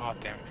the wall. Oh,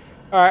 damn it.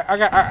 Alright, I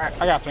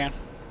got a plan.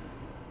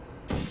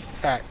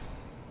 Alright.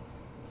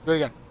 Do it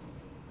again.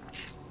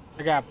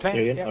 I got a plan.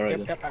 Yep, All right,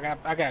 yep,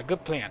 I got a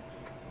good plan.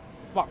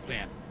 Block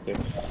plan. Yep.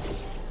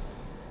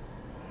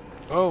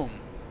 Boom.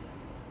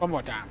 One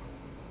more time.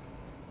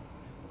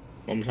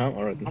 One more time?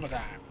 Alright. One more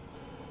time.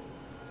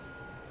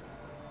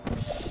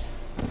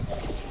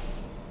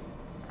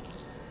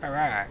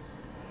 Alright.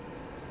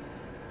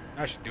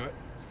 That should do it.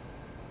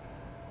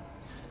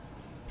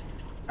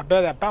 I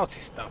bet that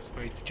bouncy stuff's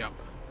for you to jump.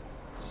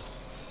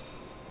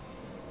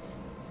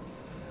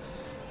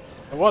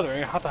 I'm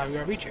wondering how the hell you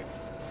gonna reach it.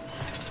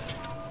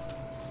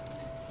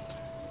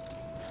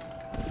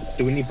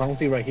 Do we need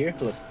bouncy right here?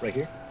 Look, right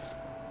here.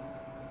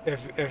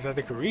 If that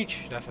they could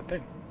reach, that's the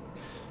thing.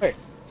 Wait.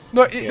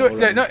 No,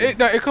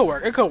 it could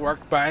work. It could work,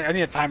 but I need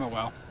to time it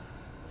well.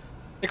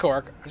 It could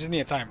work. I just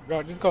need to time it.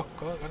 Go, just go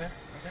there.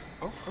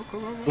 Okay.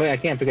 Go. Wait, I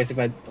can't because if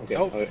I... Okay,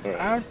 Nope.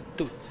 alright.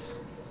 Dude.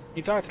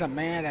 You talk to the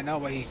man that know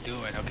what he's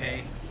doing,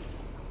 okay?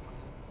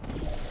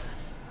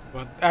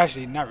 Well,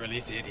 actually, not really.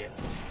 He's the idiot.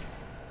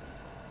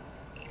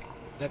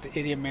 Let the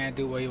idiot man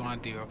do what he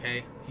want to do,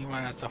 okay? He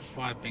want to have some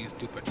fun being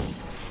stupid.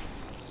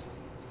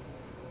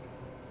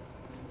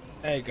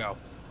 There you go.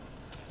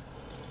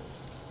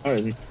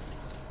 Alright.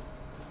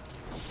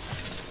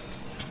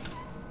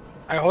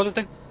 I hold the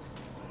thing.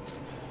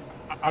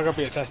 I'm gonna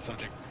be a test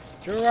subject.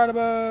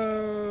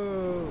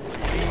 Geronimo!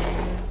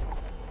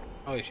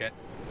 Holy shit.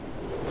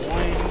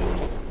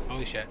 Boing.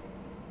 Holy shit.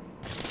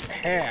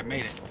 Hey, I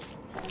made it.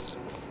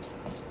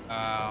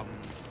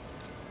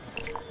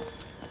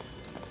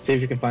 See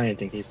if you can find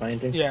anything. Can you find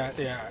anything? Yeah.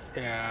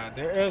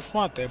 There is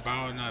one thing, but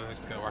I don't know if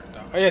it's gonna work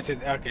though. Oh yes,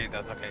 okay, it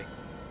does. Okay.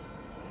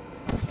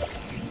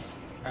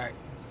 All right,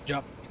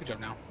 jump. You can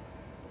jump now.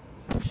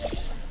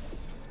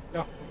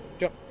 Go,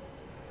 jump.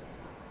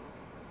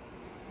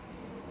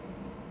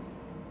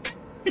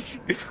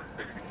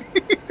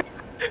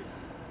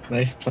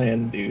 Nice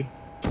plan, dude.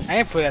 I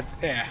ain't put that.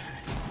 Yeah.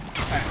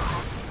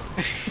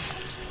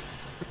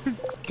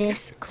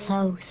 This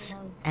close,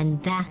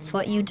 and that's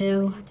what you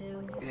do?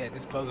 Yeah,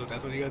 this close.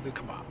 That's what you gotta do.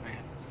 Come on, man.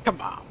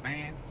 Come on,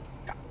 man.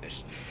 Got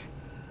this.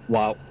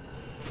 Wow.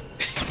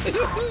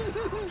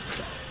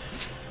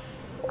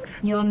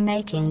 You're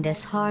making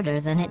this harder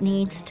than it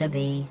needs to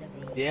be.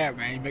 Yeah,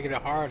 man. You're making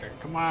it harder.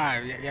 Come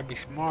on. You gotta be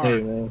smart.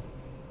 Hey, man.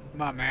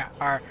 Come on, man.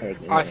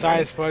 Our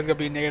science for is gonna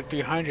be negative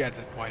 300 at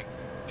this point,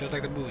 just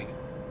like the movie.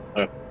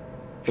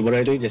 So what do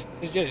I do? Just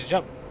Just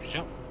jump. Just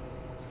jump.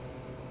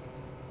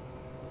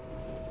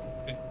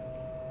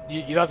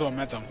 You lost the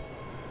momentum.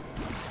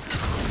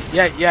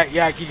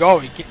 Yeah. Keep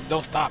going.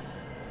 Don't stop.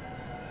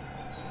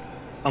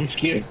 I'm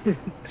scared.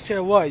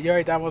 Shit, what? You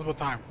already died multiple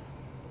times.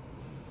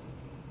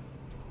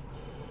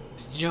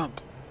 Just jump.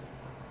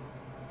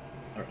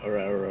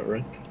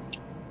 Alright.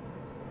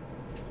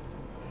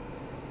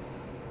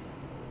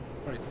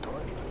 Wait,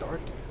 door?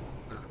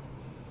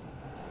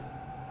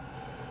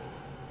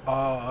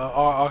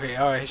 Oh, okay.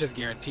 Oh, it's just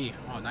guaranteed.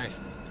 Oh, nice.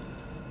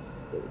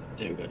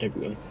 There we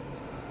go.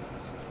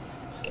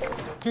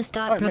 To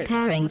start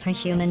preparing for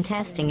human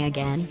testing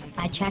again,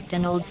 I checked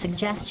an old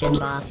suggestion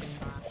box.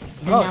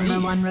 The number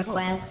one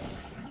request: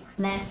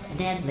 less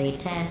deadly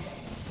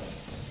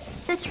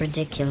tests. That's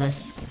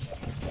ridiculous.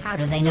 How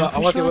do they know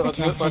for sure the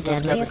tests are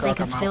deadly if they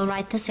can still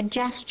write the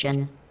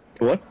suggestion?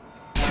 What?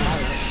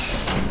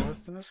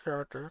 What's in this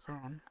character? Come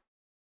on.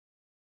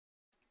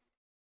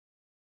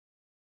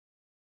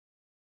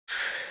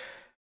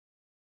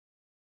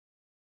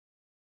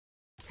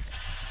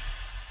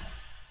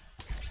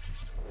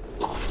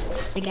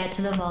 To get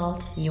to the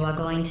vault, you are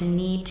going to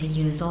need to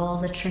use all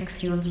the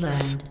tricks you have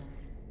learned.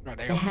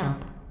 To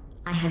help,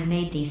 I have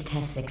made these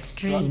tests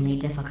extremely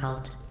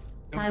difficult.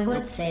 I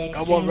would say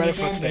extremely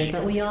deadly,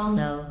 but we all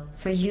know,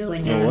 for you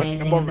and your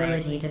amazing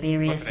ability to be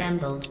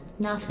reassembled,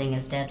 nothing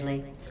is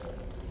deadly.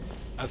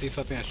 I see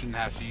something I shouldn't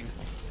have seen.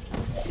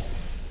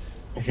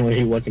 When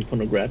he watching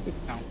pornographic?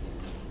 No.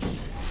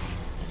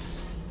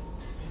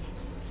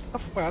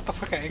 What the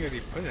fuck angle did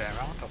he put it at?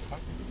 What the fuck?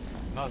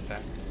 Not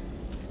that.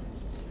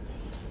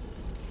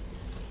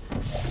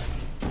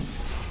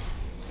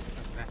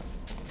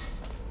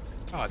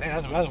 Oh,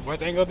 damn, that's a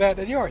worse angle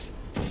than yours.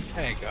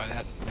 There you go,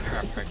 that's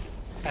perfect.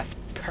 That's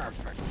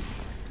perfect.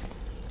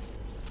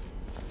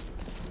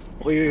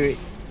 Wait.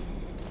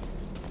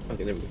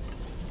 Okay, there we go.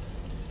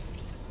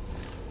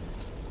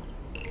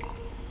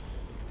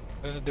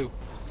 What does it do?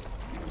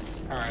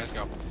 Alright, let's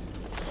go.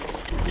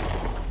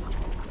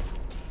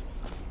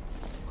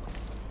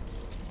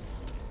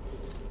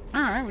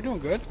 Alright, we're doing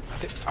good.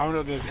 I don't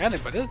know if there's any,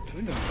 but we're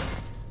doing good.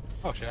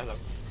 Oh shit, hello.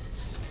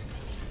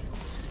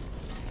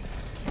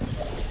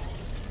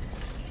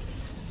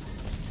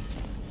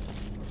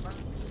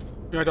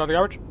 You want to the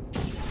garbage?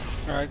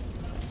 Alright.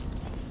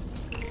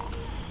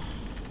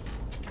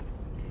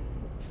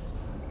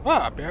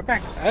 Well, I'll be right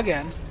back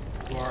again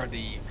for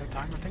the fifth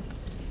time, I think.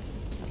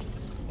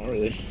 Oh,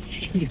 really?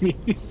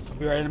 I'll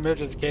be right in the middle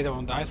just in case I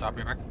won't die, so I'll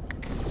be back.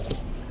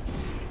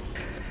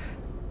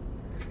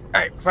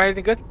 Alright, find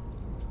anything good?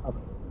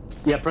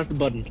 Yeah, press the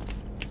button.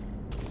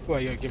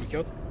 What, you gonna get me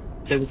killed?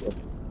 No,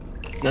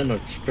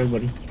 just press the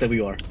button. Stay where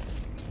you are.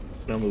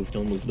 Don't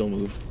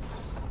move.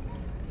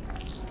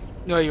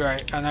 No, you're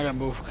right. I'm not gonna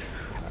move.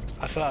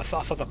 I saw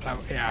the plan.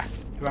 Yeah.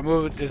 If I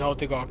move, this whole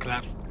thing gonna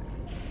collapse.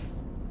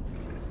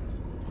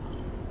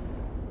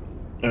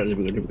 Alright, there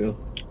we go.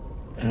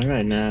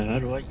 Alright, now, how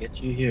do I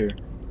get you here?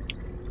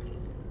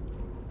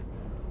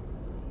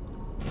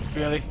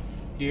 Really?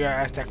 You gotta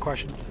ask that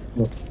question?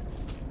 No.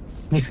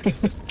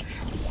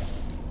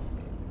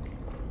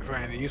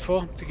 Anything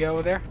useful to get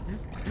over there?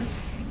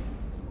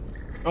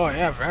 Oh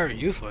yeah, very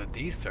useful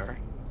indeed, sir.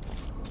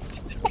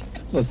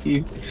 Fuck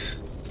you.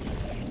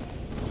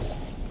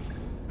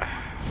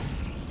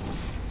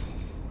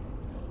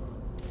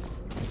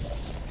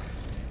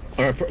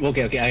 Alright,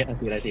 okay,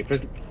 I see.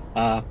 Press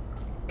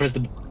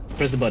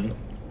the button.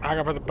 I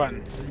gotta press the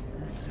button.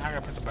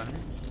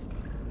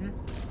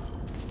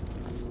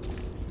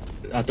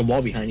 At the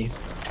wall behind you.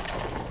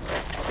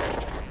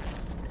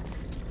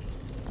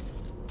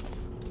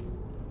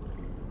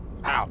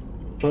 Ow.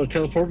 So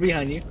teleport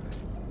behind you.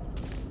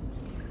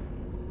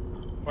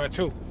 Where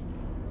to?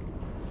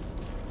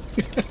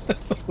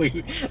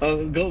 Wait,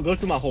 go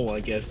through my hole, I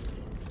guess.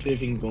 See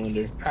if you can go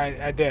under.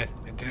 I did.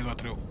 It didn't go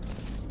through.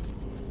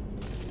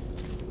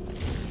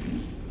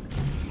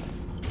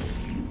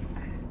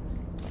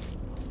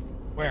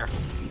 Where?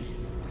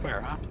 Where,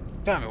 huh?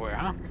 Tell me where,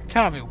 huh?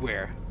 Tell me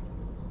where.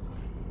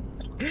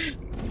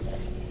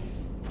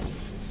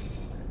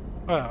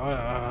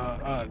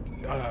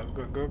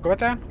 Go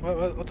down?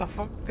 What the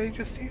fuck did you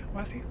just see?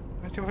 What's he?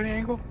 What's your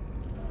angle?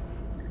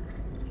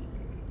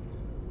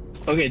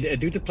 Okay,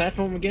 do the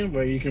platform again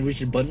where you can reach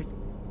the button.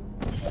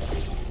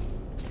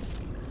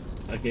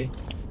 Okay.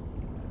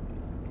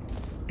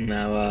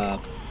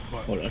 Now,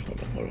 hold on.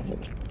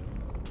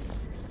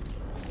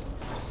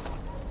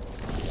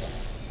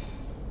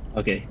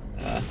 Okay.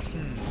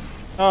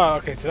 Oh,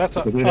 okay. So that's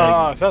so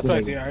that's what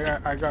I see.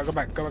 I gotta go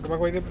back. Go back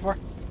where you did before.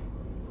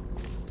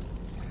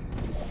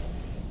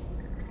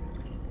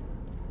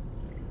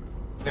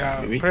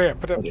 Yeah. Maybe?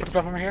 Put the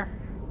platform here.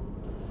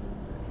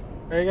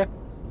 There you go.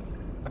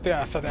 I think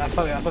I saw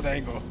the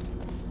angle.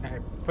 Okay,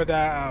 put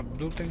that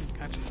blue thing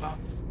I just saw.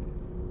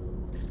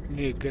 You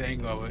need a good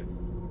angle of it.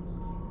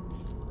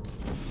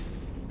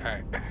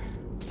 Alright.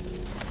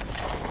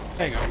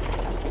 There you go.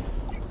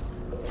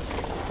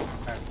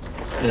 Right.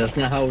 Yeah, that's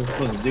not how we're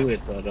supposed to do it,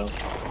 though.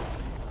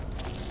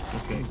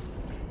 Okay.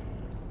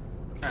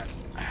 Alright.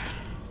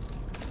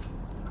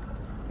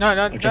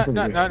 No.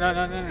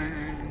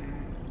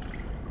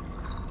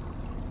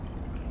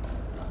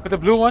 Put the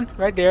blue one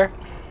right there.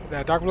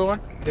 The dark blue one.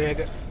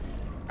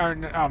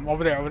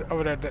 Over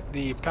there,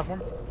 the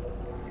platform.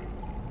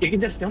 You can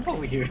just jump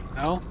over here.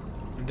 No,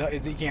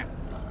 you can't.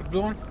 The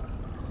blue one.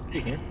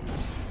 You can.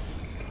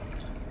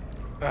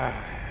 What?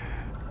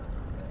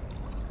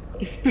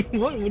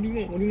 What do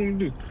you want to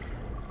do?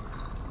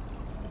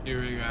 You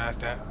really gonna ask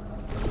that?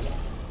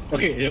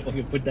 Okay,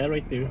 okay, put that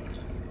right there.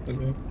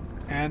 Okay.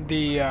 And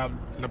the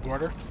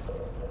border.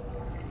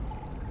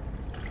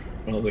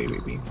 Oh wait.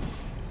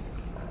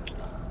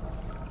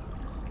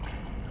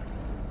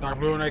 Dark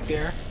blue one right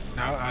there.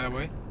 No, out of the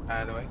way.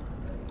 Out of the way.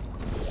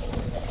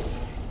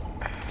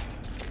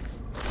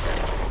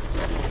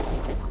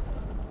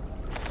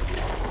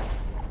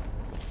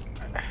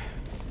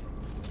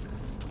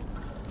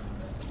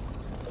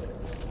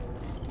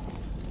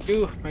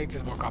 You make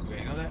this more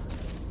complicated, you know that?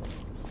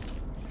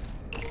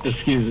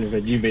 Excuse me,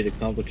 but you made it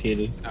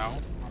complicated. No,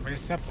 I made it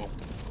simple.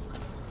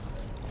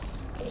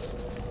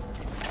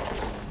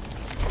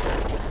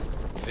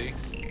 See?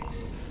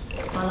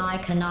 While I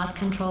cannot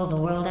control the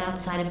world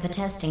outside of the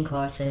testing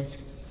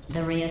courses,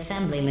 the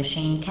reassembly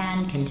machine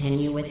can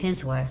continue with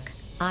his work.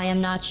 I am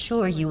not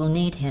sure you will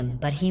need him,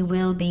 but he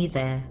will be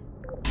there.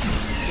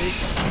 See?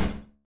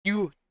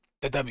 You,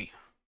 the dummy.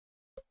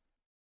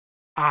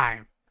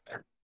 I'm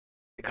the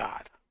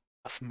god.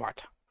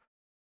 Smart.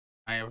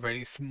 I am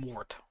very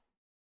smart.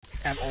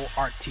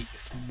 M-O-R-T,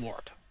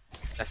 smart.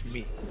 That's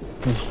me.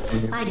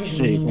 I didn't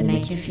mean to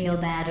make you feel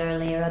bad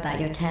earlier about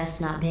your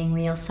tests not being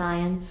real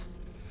science.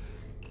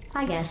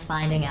 I guess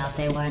finding out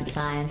they weren't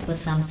science was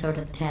some sort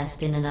of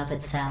test in and of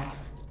itself.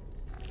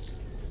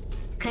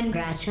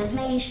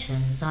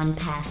 Congratulations on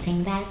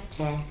passing that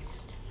test.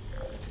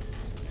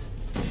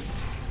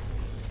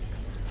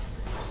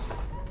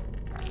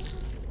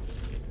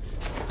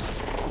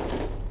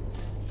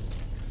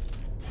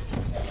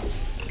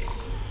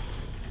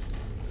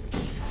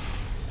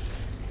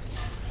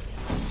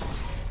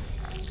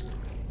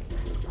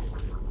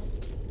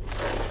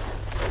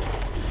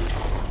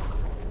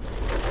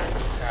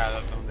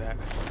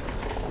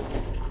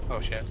 Oh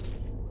shit.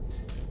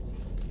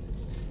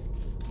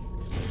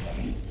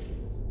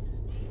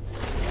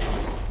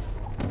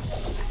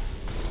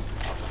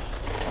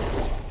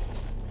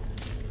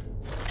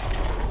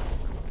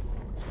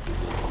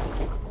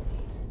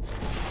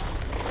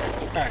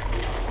 Alright.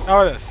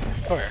 Now this.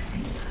 Come here.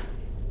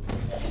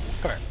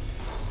 Come here.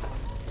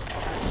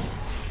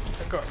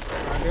 Let's go.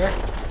 Right there.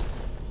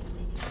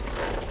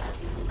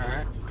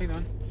 Alright. What are you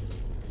doing?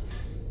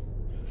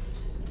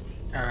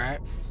 Alright.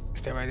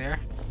 Stay right there.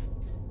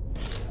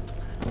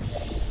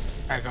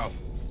 Alright, go.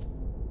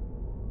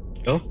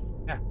 Go?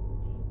 Yeah.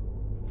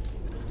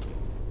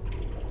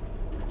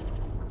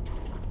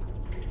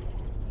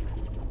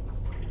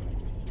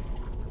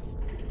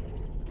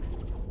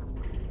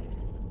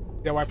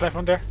 That white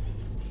platform there?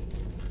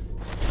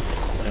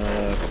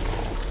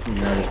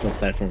 No, there's no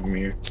platform from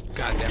here.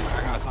 God damn it,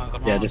 I got sounds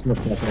of my Yeah, own. there's no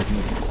platform from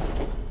here.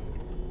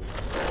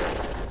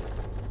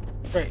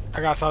 Wait,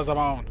 I got sounds of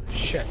my own.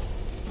 Shit.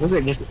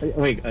 Wait, just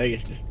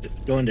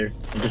go in there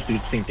and just do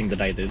the same thing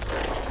that I did.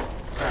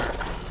 Alright.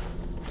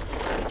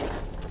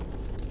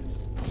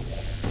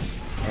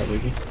 Alright,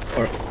 Luigi.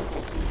 Or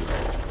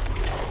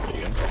there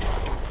you go.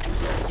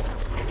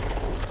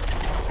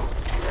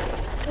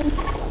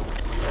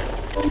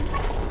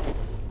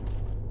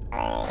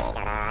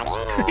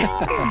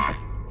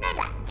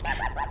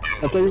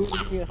 I thought you were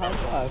giving me a high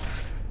five.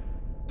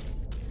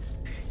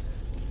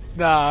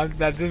 Nah,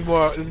 this is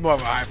more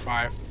of a high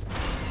five.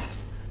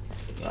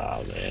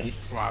 Oh man.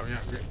 Wow,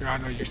 I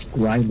know you.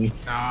 Grimy.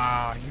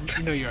 Nah,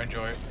 you know you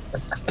enjoy it.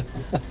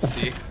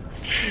 See?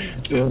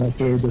 Yeah, that's a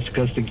very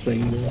disgusting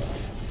thing.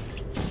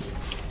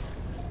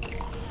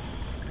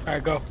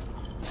 Alright, go.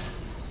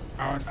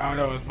 I don't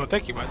know what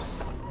take you, but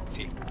let's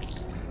see.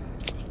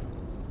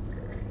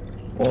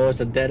 Oh,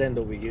 it's a dead end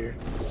over here.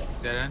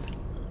 Dead end?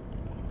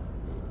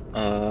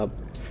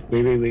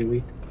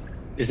 Wait.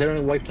 Is there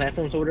any white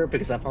platforms over there?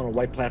 Because I found a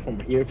white platform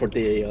here for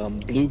the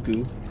blue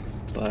goo,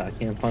 but I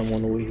can't find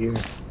one over here.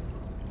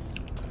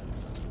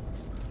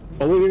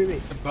 Oh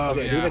wait. Above,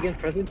 Okay, yeah. do it again.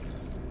 Press it.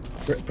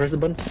 Press the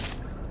button.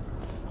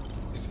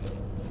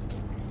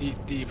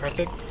 Do you press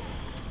it?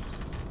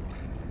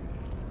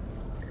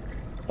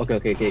 Okay.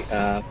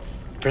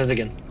 Press it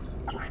again.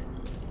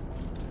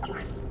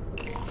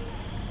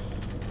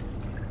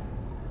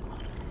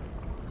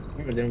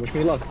 Alright, then wish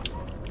me luck.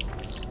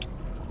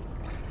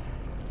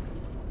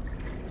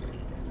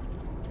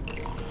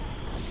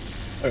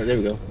 Alright, there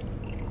we go.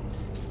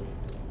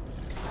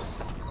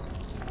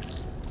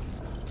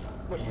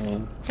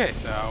 Okay,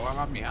 so what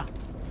about me, huh?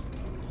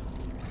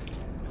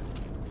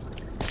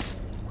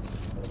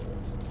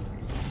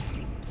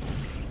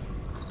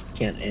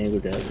 Can't angle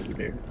that over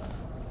there.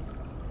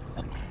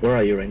 Where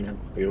are you right now?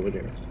 Are you over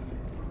there?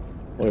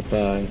 What if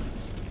I...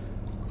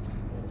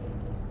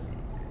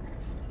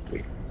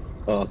 Wait.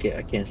 Oh, okay,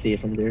 I can't see it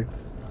from there.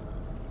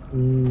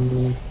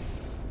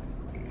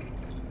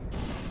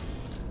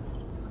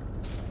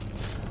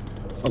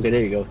 Okay,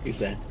 there you go. Use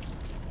that.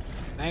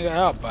 I ain't gonna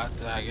help, but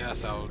I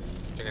guess I'll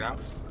check it out.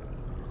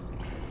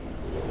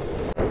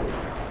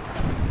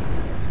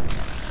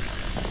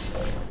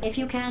 If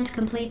you can't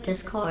complete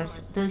this course,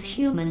 those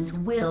humans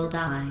will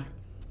die.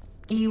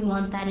 Do you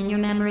want that in your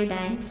memory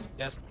banks?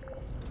 Yes.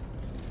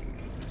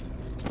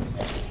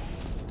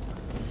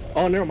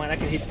 Oh, never mind. I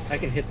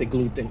can hit the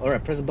glue thing. All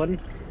right, press the button.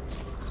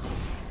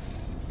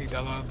 You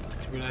download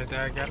to realize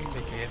that again.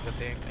 They can hit the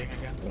thing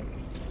again.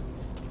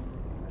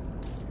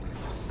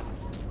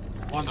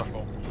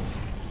 Wonderful.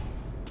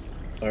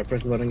 All right,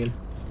 press the button again.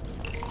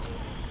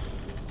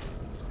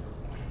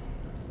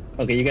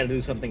 Okay, you gotta do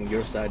something on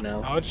your side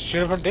now. Oh, it's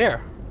shoot from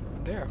there.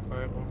 There.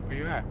 Where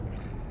you at?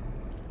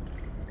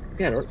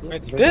 Yeah,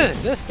 Wait,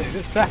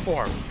 this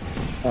platform.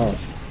 Oh.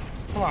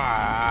 Come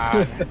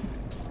on.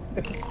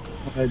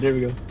 Alright, there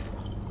we go.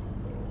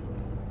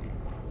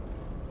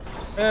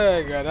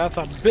 There you go. That's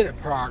a bit of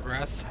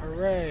progress.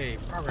 Hooray,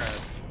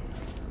 progress.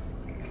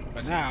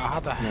 But now, how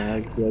the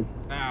heck? Good.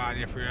 Now I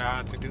need to figure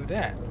out how to do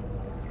that.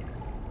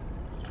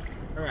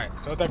 Alright,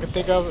 so what I can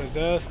think of is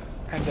this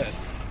and this.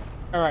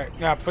 Alright,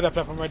 now put that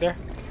platform right there.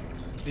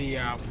 The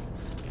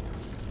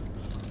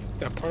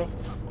portal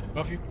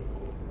above you.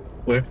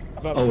 Where?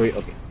 Above Oh you. wait,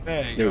 okay.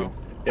 There you There go. we go.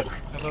 Yep.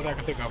 That's what I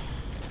can think of.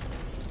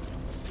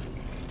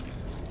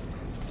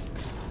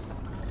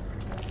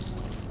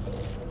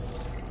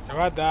 If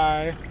I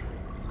die,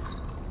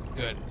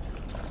 good.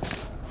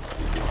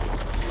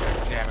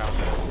 Damn, I was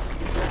dead.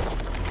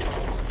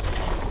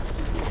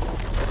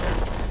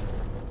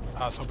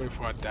 I was hoping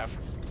for a death.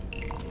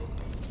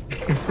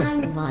 I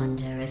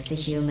wonder if the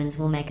humans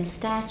will make a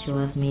statue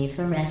of me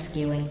for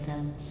rescuing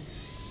them.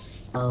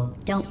 Oh,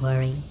 don't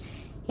worry.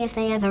 If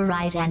they ever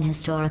write an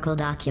historical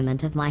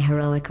document of my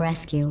heroic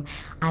rescue,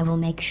 I will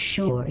make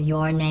sure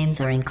your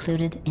names are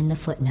included in the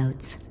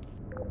footnotes.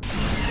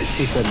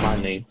 She said my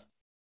name.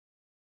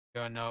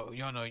 You don't know who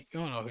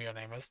your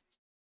name is.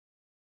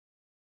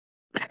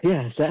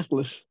 Yeah, it's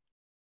Atlas.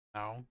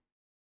 No.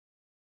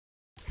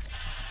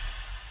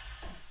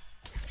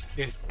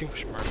 It's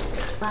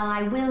Doofschmerz. While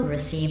I will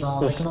receive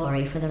all the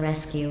glory for the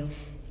rescue,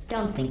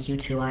 don't think you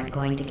two aren't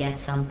going to get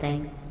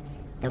something.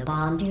 The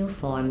bond you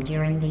form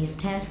during these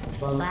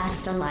tests will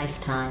last a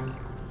lifetime.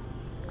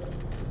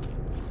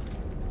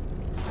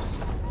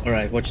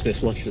 Alright, watch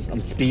this.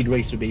 I'm Speed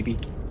Racer, baby.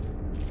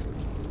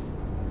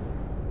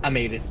 I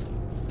made it.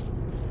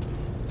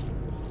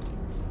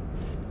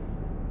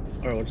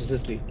 Alright, what does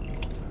this do?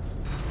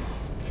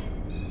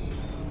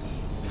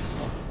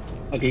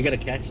 Okay, you gotta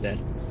catch that.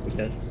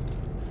 Because...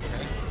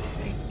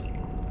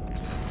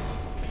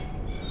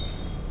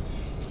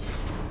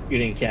 You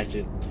didn't catch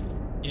it.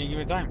 Yeah, give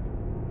it time.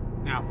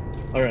 Now.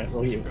 Alright,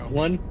 well here. Go.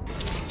 1,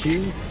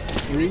 2,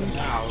 3,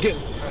 Now. go!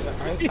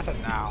 I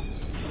said now.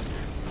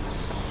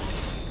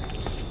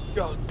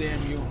 God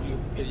damn you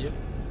idiot.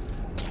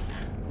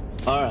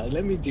 Alright,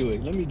 let me do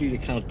it. Let me do the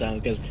countdown,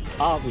 because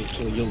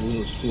obviously you're a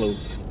little slow.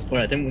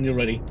 Alright, then when you're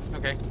ready.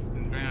 Okay,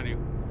 right on you.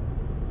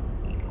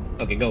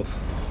 Okay, go.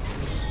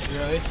 You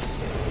ready?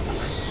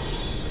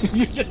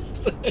 You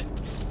just said.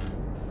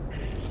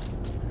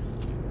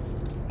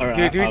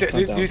 Alright, Do I'll count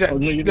down.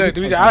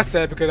 the reason I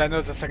said because I know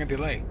it's a second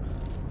delay.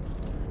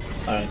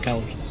 Alright,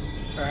 count.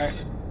 Alright,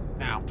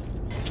 now.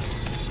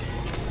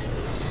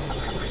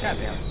 God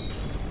damn.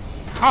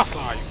 How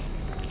slow are you?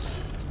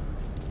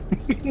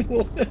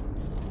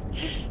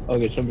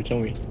 Okay, tell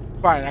me.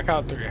 Fine, I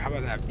count 3. How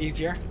about that?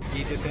 Easier?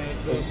 Easier to do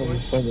it for?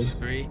 Tell me.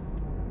 3,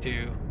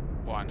 2,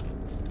 1.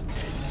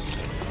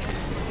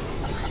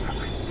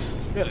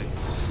 Really?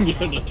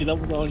 Yeah, no, that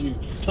was on you.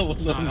 That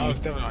was No, on that you. was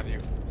definitely on you.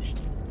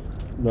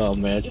 No,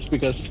 man, just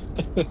because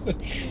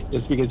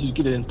you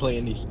didn't play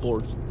any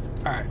sports.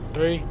 Alright,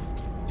 3,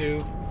 2,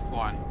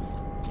 1.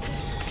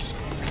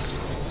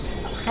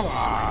 Come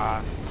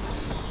on.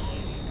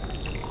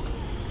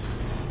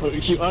 Oh,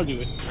 I'll do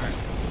it. Alright.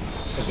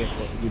 Okay,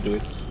 well, you do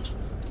it.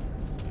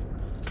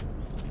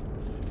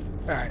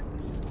 Alright.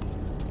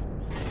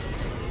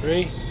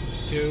 3,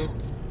 2,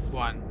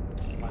 1.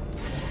 1,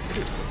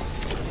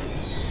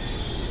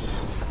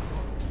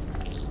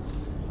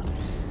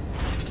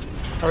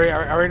 2.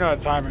 I already know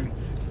the timing.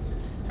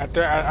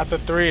 After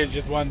 3 is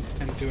just 1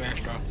 and 2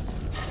 extra.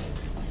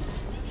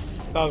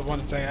 That was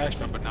 1 second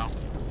extra, but no.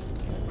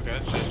 Okay,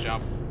 let's just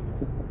jump.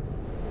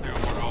 I'm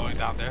gonna work all the way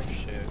down there.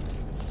 Shit.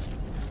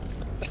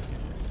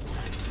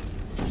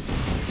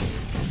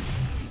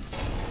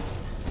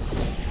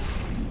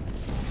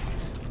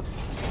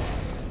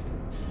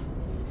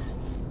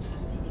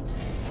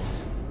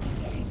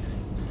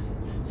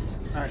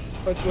 Alright,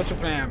 what's your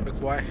plan, big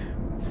boy?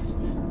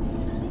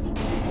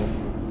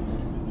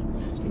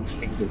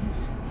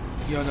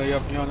 You don't know your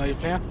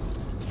plan?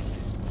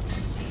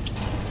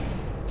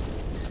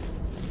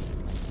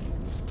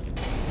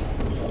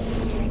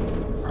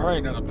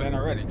 Alright, know the plan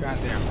already,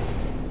 goddamn.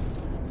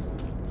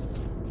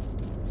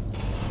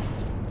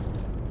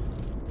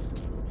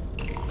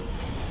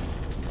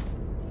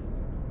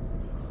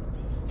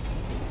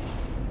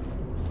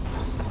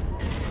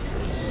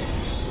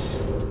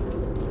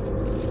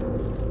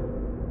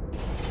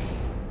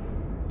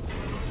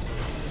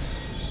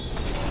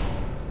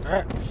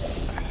 Alright.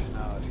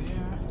 Now it's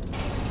here.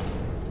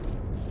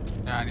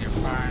 Now I need to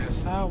find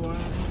someone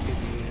to do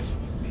this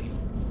with me.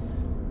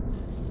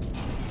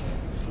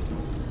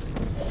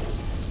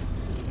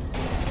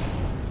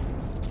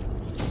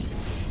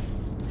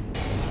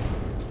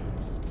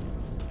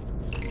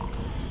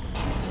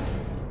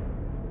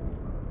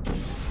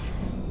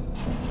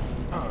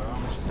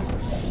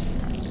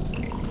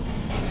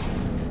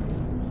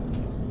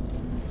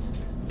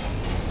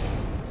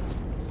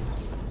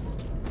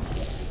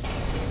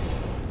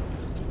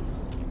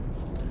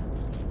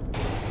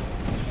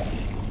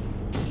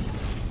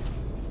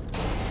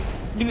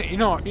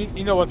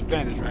 You know what the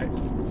plan is, right?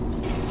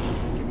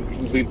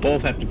 We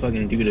both have to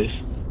fucking do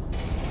this.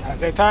 At the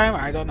same time,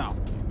 I don't know.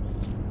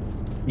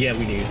 Yeah,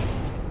 we do.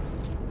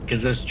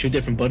 Because there's 2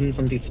 different buttons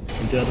on the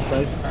other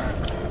side.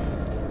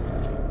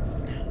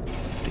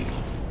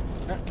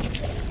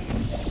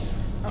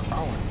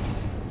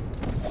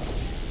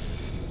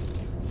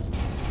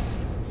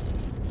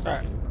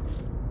 Alright.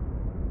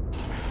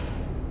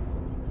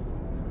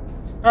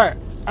 Alright,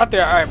 out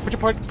there. Alright,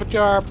 put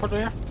your portal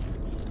here.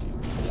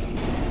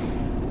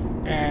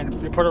 And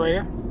you put it right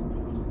here.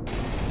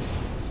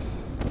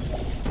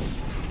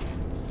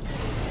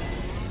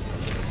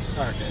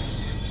 Okay.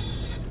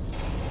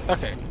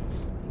 Okay.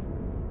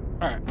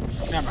 Alright.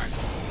 Never mind.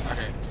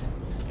 Okay.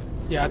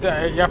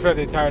 Yeah, you have to fill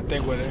the entire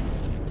thing with it.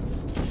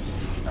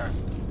 Alright.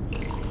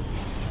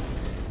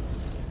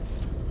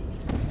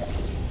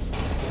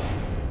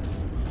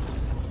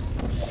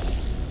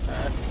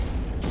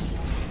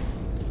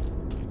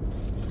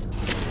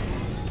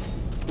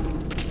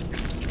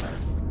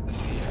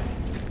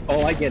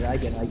 Oh, I get it.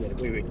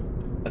 Wait.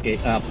 Okay,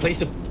 place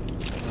the...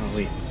 Oh,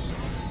 wait.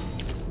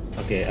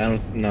 Okay, I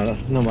don't...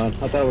 No, man.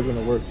 I thought it was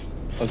gonna work.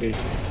 Okay.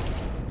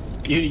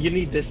 You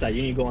need this side.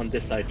 You need to go on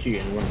this side too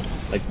and run,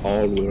 like,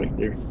 all the way right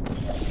there.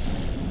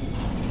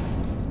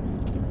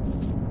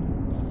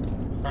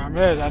 Problem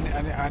is,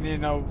 I need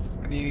to know...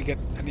 I need to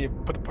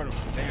put the portal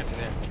from there to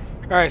there.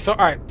 Alright, so,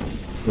 alright.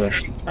 Yeah.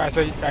 Alright,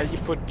 so you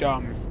put,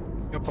 your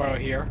portal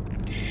here.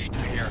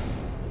 And here.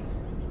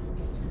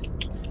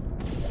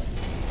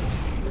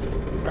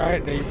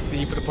 Alright, then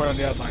you put the portal on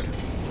the other side.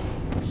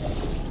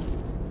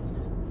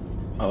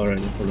 Alright,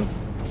 no problem.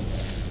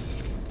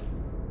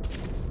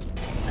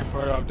 And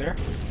put it up there.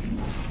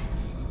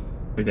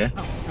 Right there?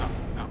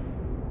 No.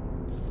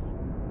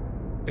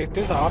 Take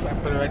this off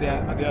and put it right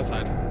there on the other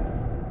side.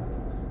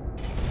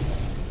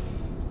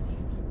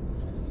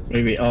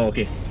 Wait. Oh,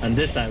 okay. On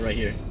this side right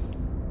here.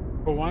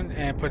 Put one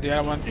and put the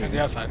other one on the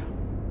other side.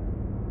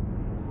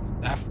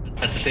 Left.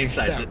 At the same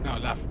side. Left. No,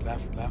 left.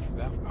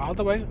 All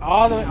the way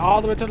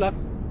to the left.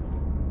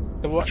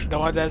 The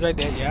one that's right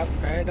there. Yep.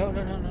 Right. No.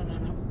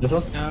 This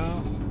one?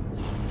 No.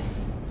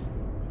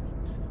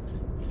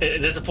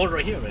 There's a portal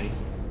right here, right?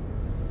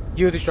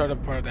 You destroyed the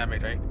portal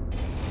damage, right?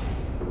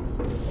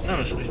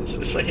 No, it's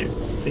right here.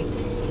 See?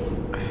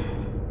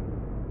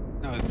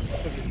 No. You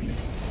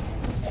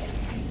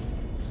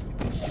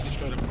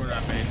destroyed the portal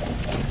damage.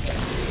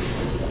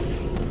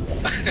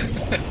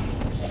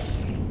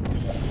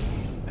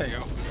 There you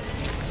go.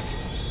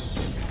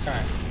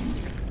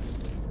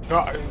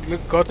 Alright.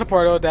 Go to the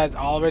portal that's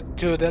all the way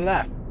to the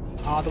left.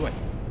 All the way.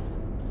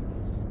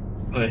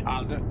 Okay.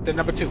 The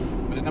number 2.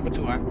 With the number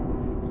 2, huh?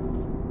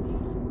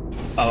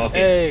 Oh, okay.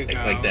 There you go.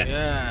 Like that.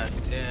 Yes.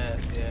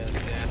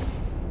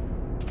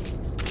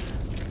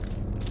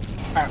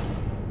 Alright.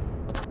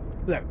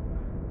 Look.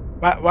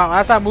 When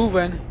I start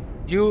moving,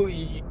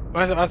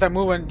 when I start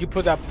moving, you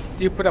put that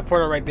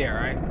portal right there,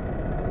 right?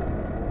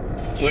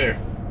 Where?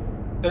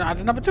 Then on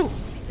the number 2.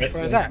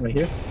 Where is that? Right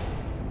here?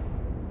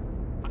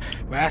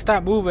 When I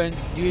start moving,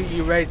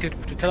 you ready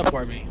to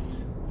teleport me.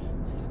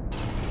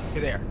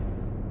 You're there.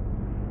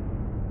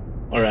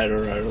 Alright.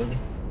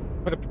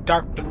 Put a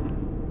dark...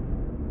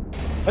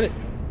 Put it.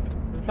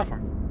 Put the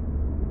platform.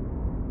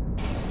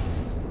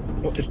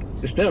 Oh,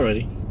 it's there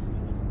already.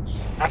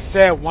 I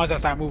said once I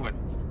start moving.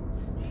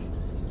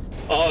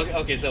 Oh,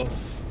 okay, so,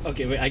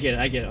 okay, wait, I get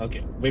it.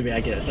 Okay, wait, I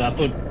get it. So I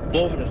put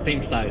both on the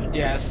same side.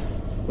 Yes.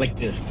 Like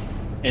this,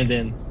 and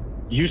then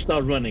you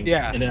start running.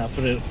 Yeah. And then I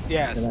put it.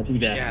 Yes. And I do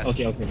that. Yes.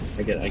 Okay, I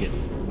get it.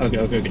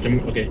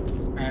 Okay.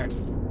 All right.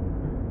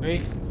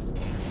 Ready?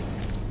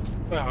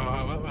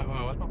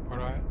 What's my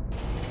portal at?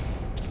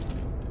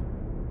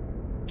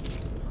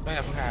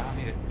 I forgot. I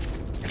need it.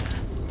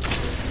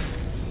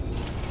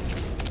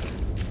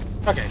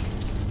 Okay.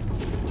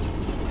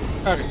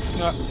 Okay.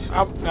 No,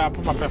 I'll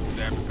put my pepper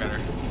there. Be better.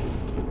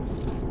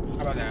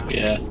 How about that?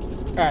 Yeah.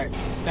 All right.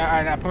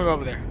 Now put it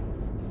over there.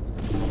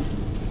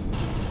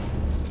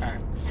 All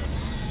right.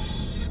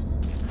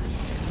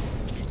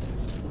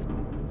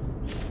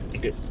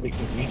 Okay. Wait.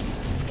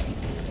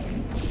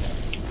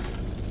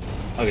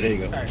 Okay, there you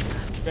go. All right.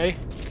 Ready?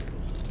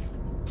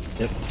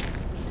 Yep.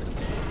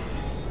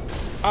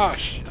 Oh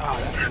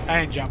I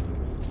didn't jump.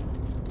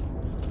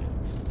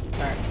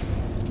 All right.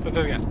 Let's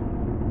do it again.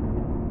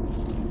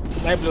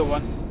 Light blue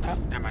one. Oh,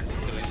 never mind.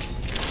 Too late.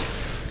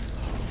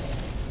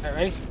 All right,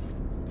 ready?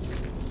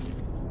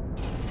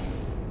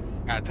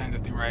 Gotta time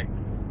this thing right.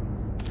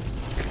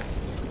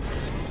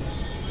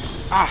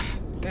 Ah,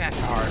 that's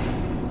hard.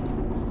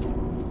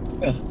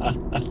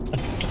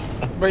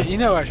 But you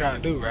know what I'm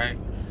trying to do, right?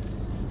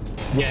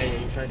 Yeah,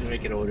 you tried to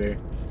make it over there.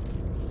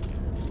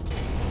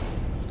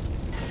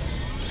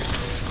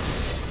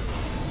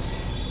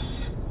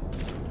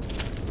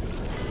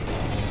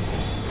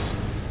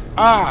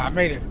 Ah, I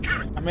made it.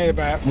 I made it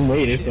back. You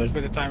made it,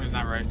 but the time is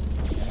not right.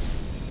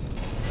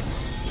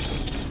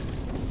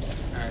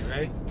 Alright,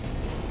 ready?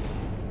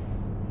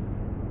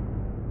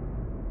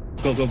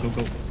 go.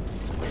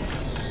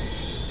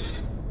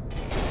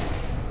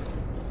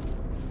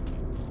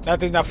 That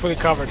thing's not fully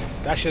covered.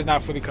 That shit's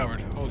not fully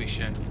covered. Holy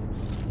shit.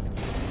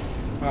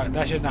 Alright,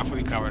 that shit's not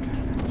fully covered.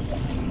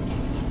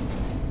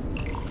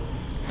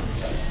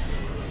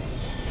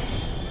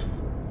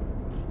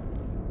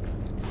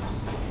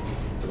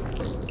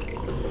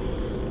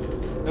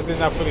 That thing's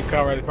not fully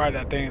covered. It's probably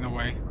that thing in the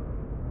way.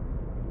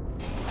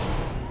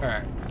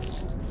 Alright.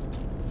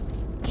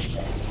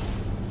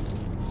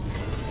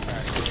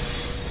 Alright.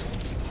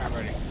 I'm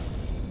ready.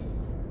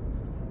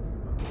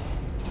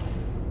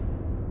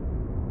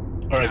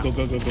 Alright, go.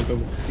 You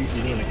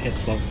need a head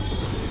slump.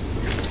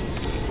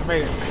 I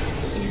made it.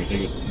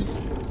 Take it.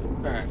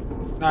 Alright.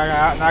 Now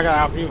I gotta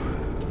help you.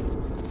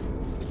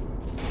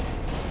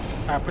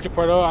 Alright, put your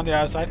portal on the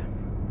other side.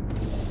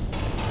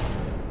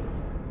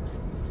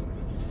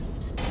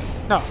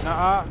 No.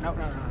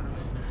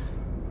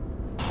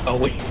 Oh,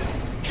 wait.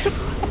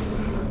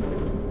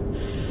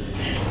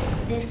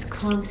 This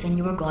close and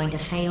you were going to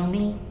fail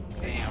me?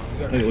 Damn.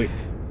 Wait.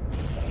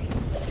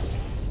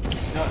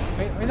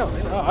 No,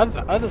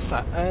 other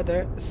side.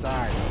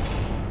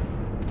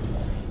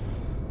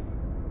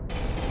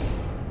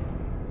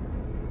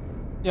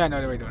 Yeah, I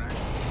know the way doing it.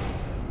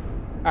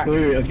 Alright.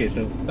 Wait, okay,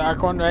 so.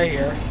 Dark one right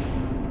here.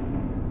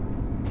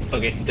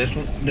 Okay, this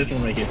one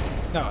right here.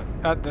 No,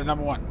 the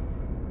number one.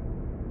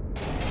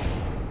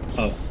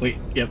 Oh, wait,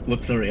 yep,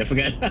 whoops, sorry, I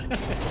forgot.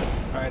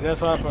 Alright,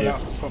 that's why I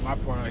put my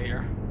portal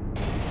here.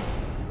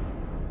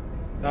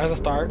 That's a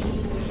start.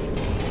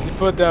 You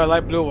put the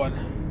light blue one.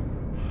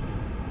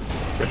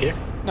 Right here?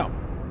 No.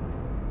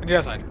 On the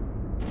other side.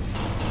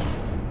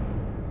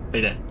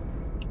 Like that.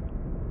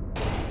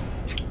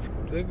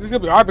 This is gonna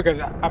be hard because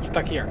I'm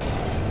stuck here.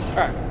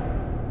 Alright.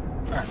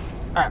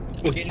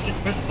 Wait, can you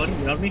just press the button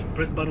without me?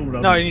 Press the button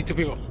without me. No, you need two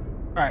people.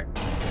 Alright.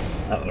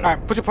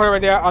 Alright, put your portal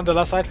right there on the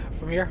left side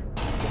from here.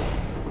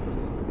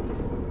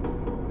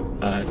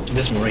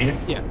 This one right here?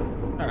 Yeah.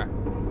 Alright.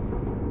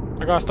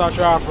 I'm gonna start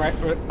you off right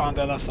on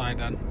the left side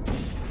then.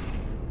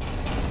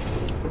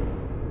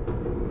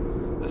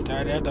 Let's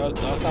start there. Don't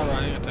start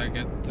running until I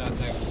get that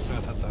thing.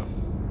 That's up.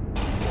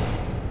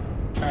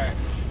 Alright.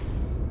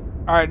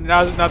 Alright,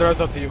 now the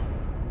rest up to you.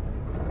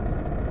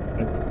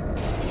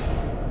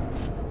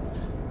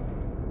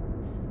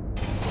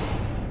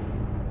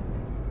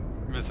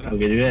 Mess it up.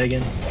 Okay, do that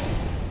again.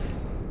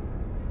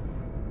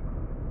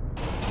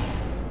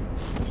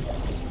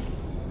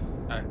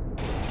 Alright.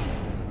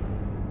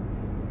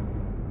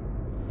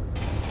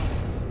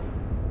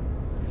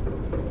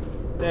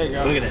 There you go.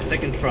 Look at that,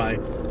 second try.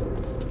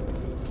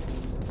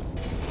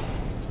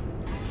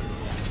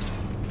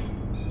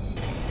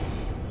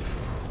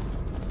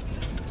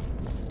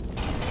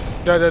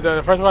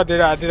 The first one I did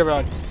it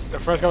without, the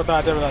first couple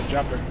times I did it without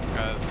jumping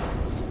because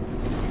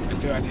I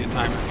still had to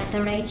time it. At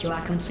the rate you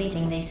are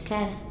completing these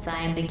tests, I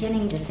am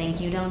beginning to think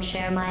you don't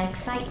share my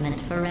excitement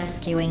for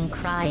rescuing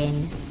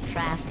crying,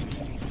 trapped,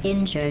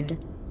 injured,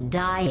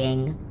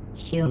 dying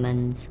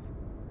humans.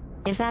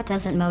 If that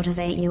doesn't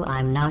motivate you,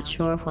 I'm not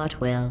sure what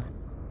will.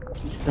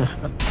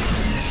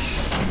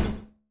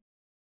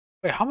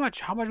 Wait, how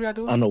much we gotta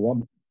do? On the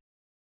one.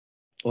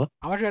 What?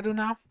 How much we gotta do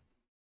now?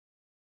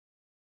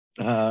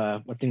 I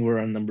think we're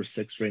on number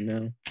 6 right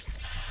now.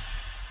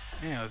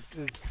 Yeah,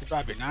 it's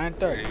about to be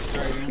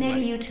 9:30. Maybe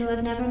you two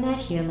have never met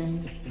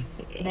humans.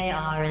 They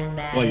are as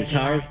bad Oh, you're as you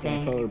tired? might Can I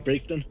think. call it a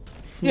break then?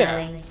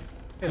 Smelly,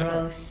 Yeah.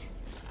 gross,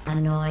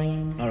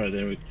 Annoying. Alright,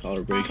 then we call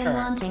her break. Often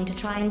wanting to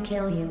try and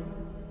kill you.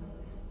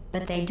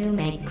 But they do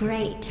make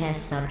great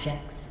test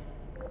subjects.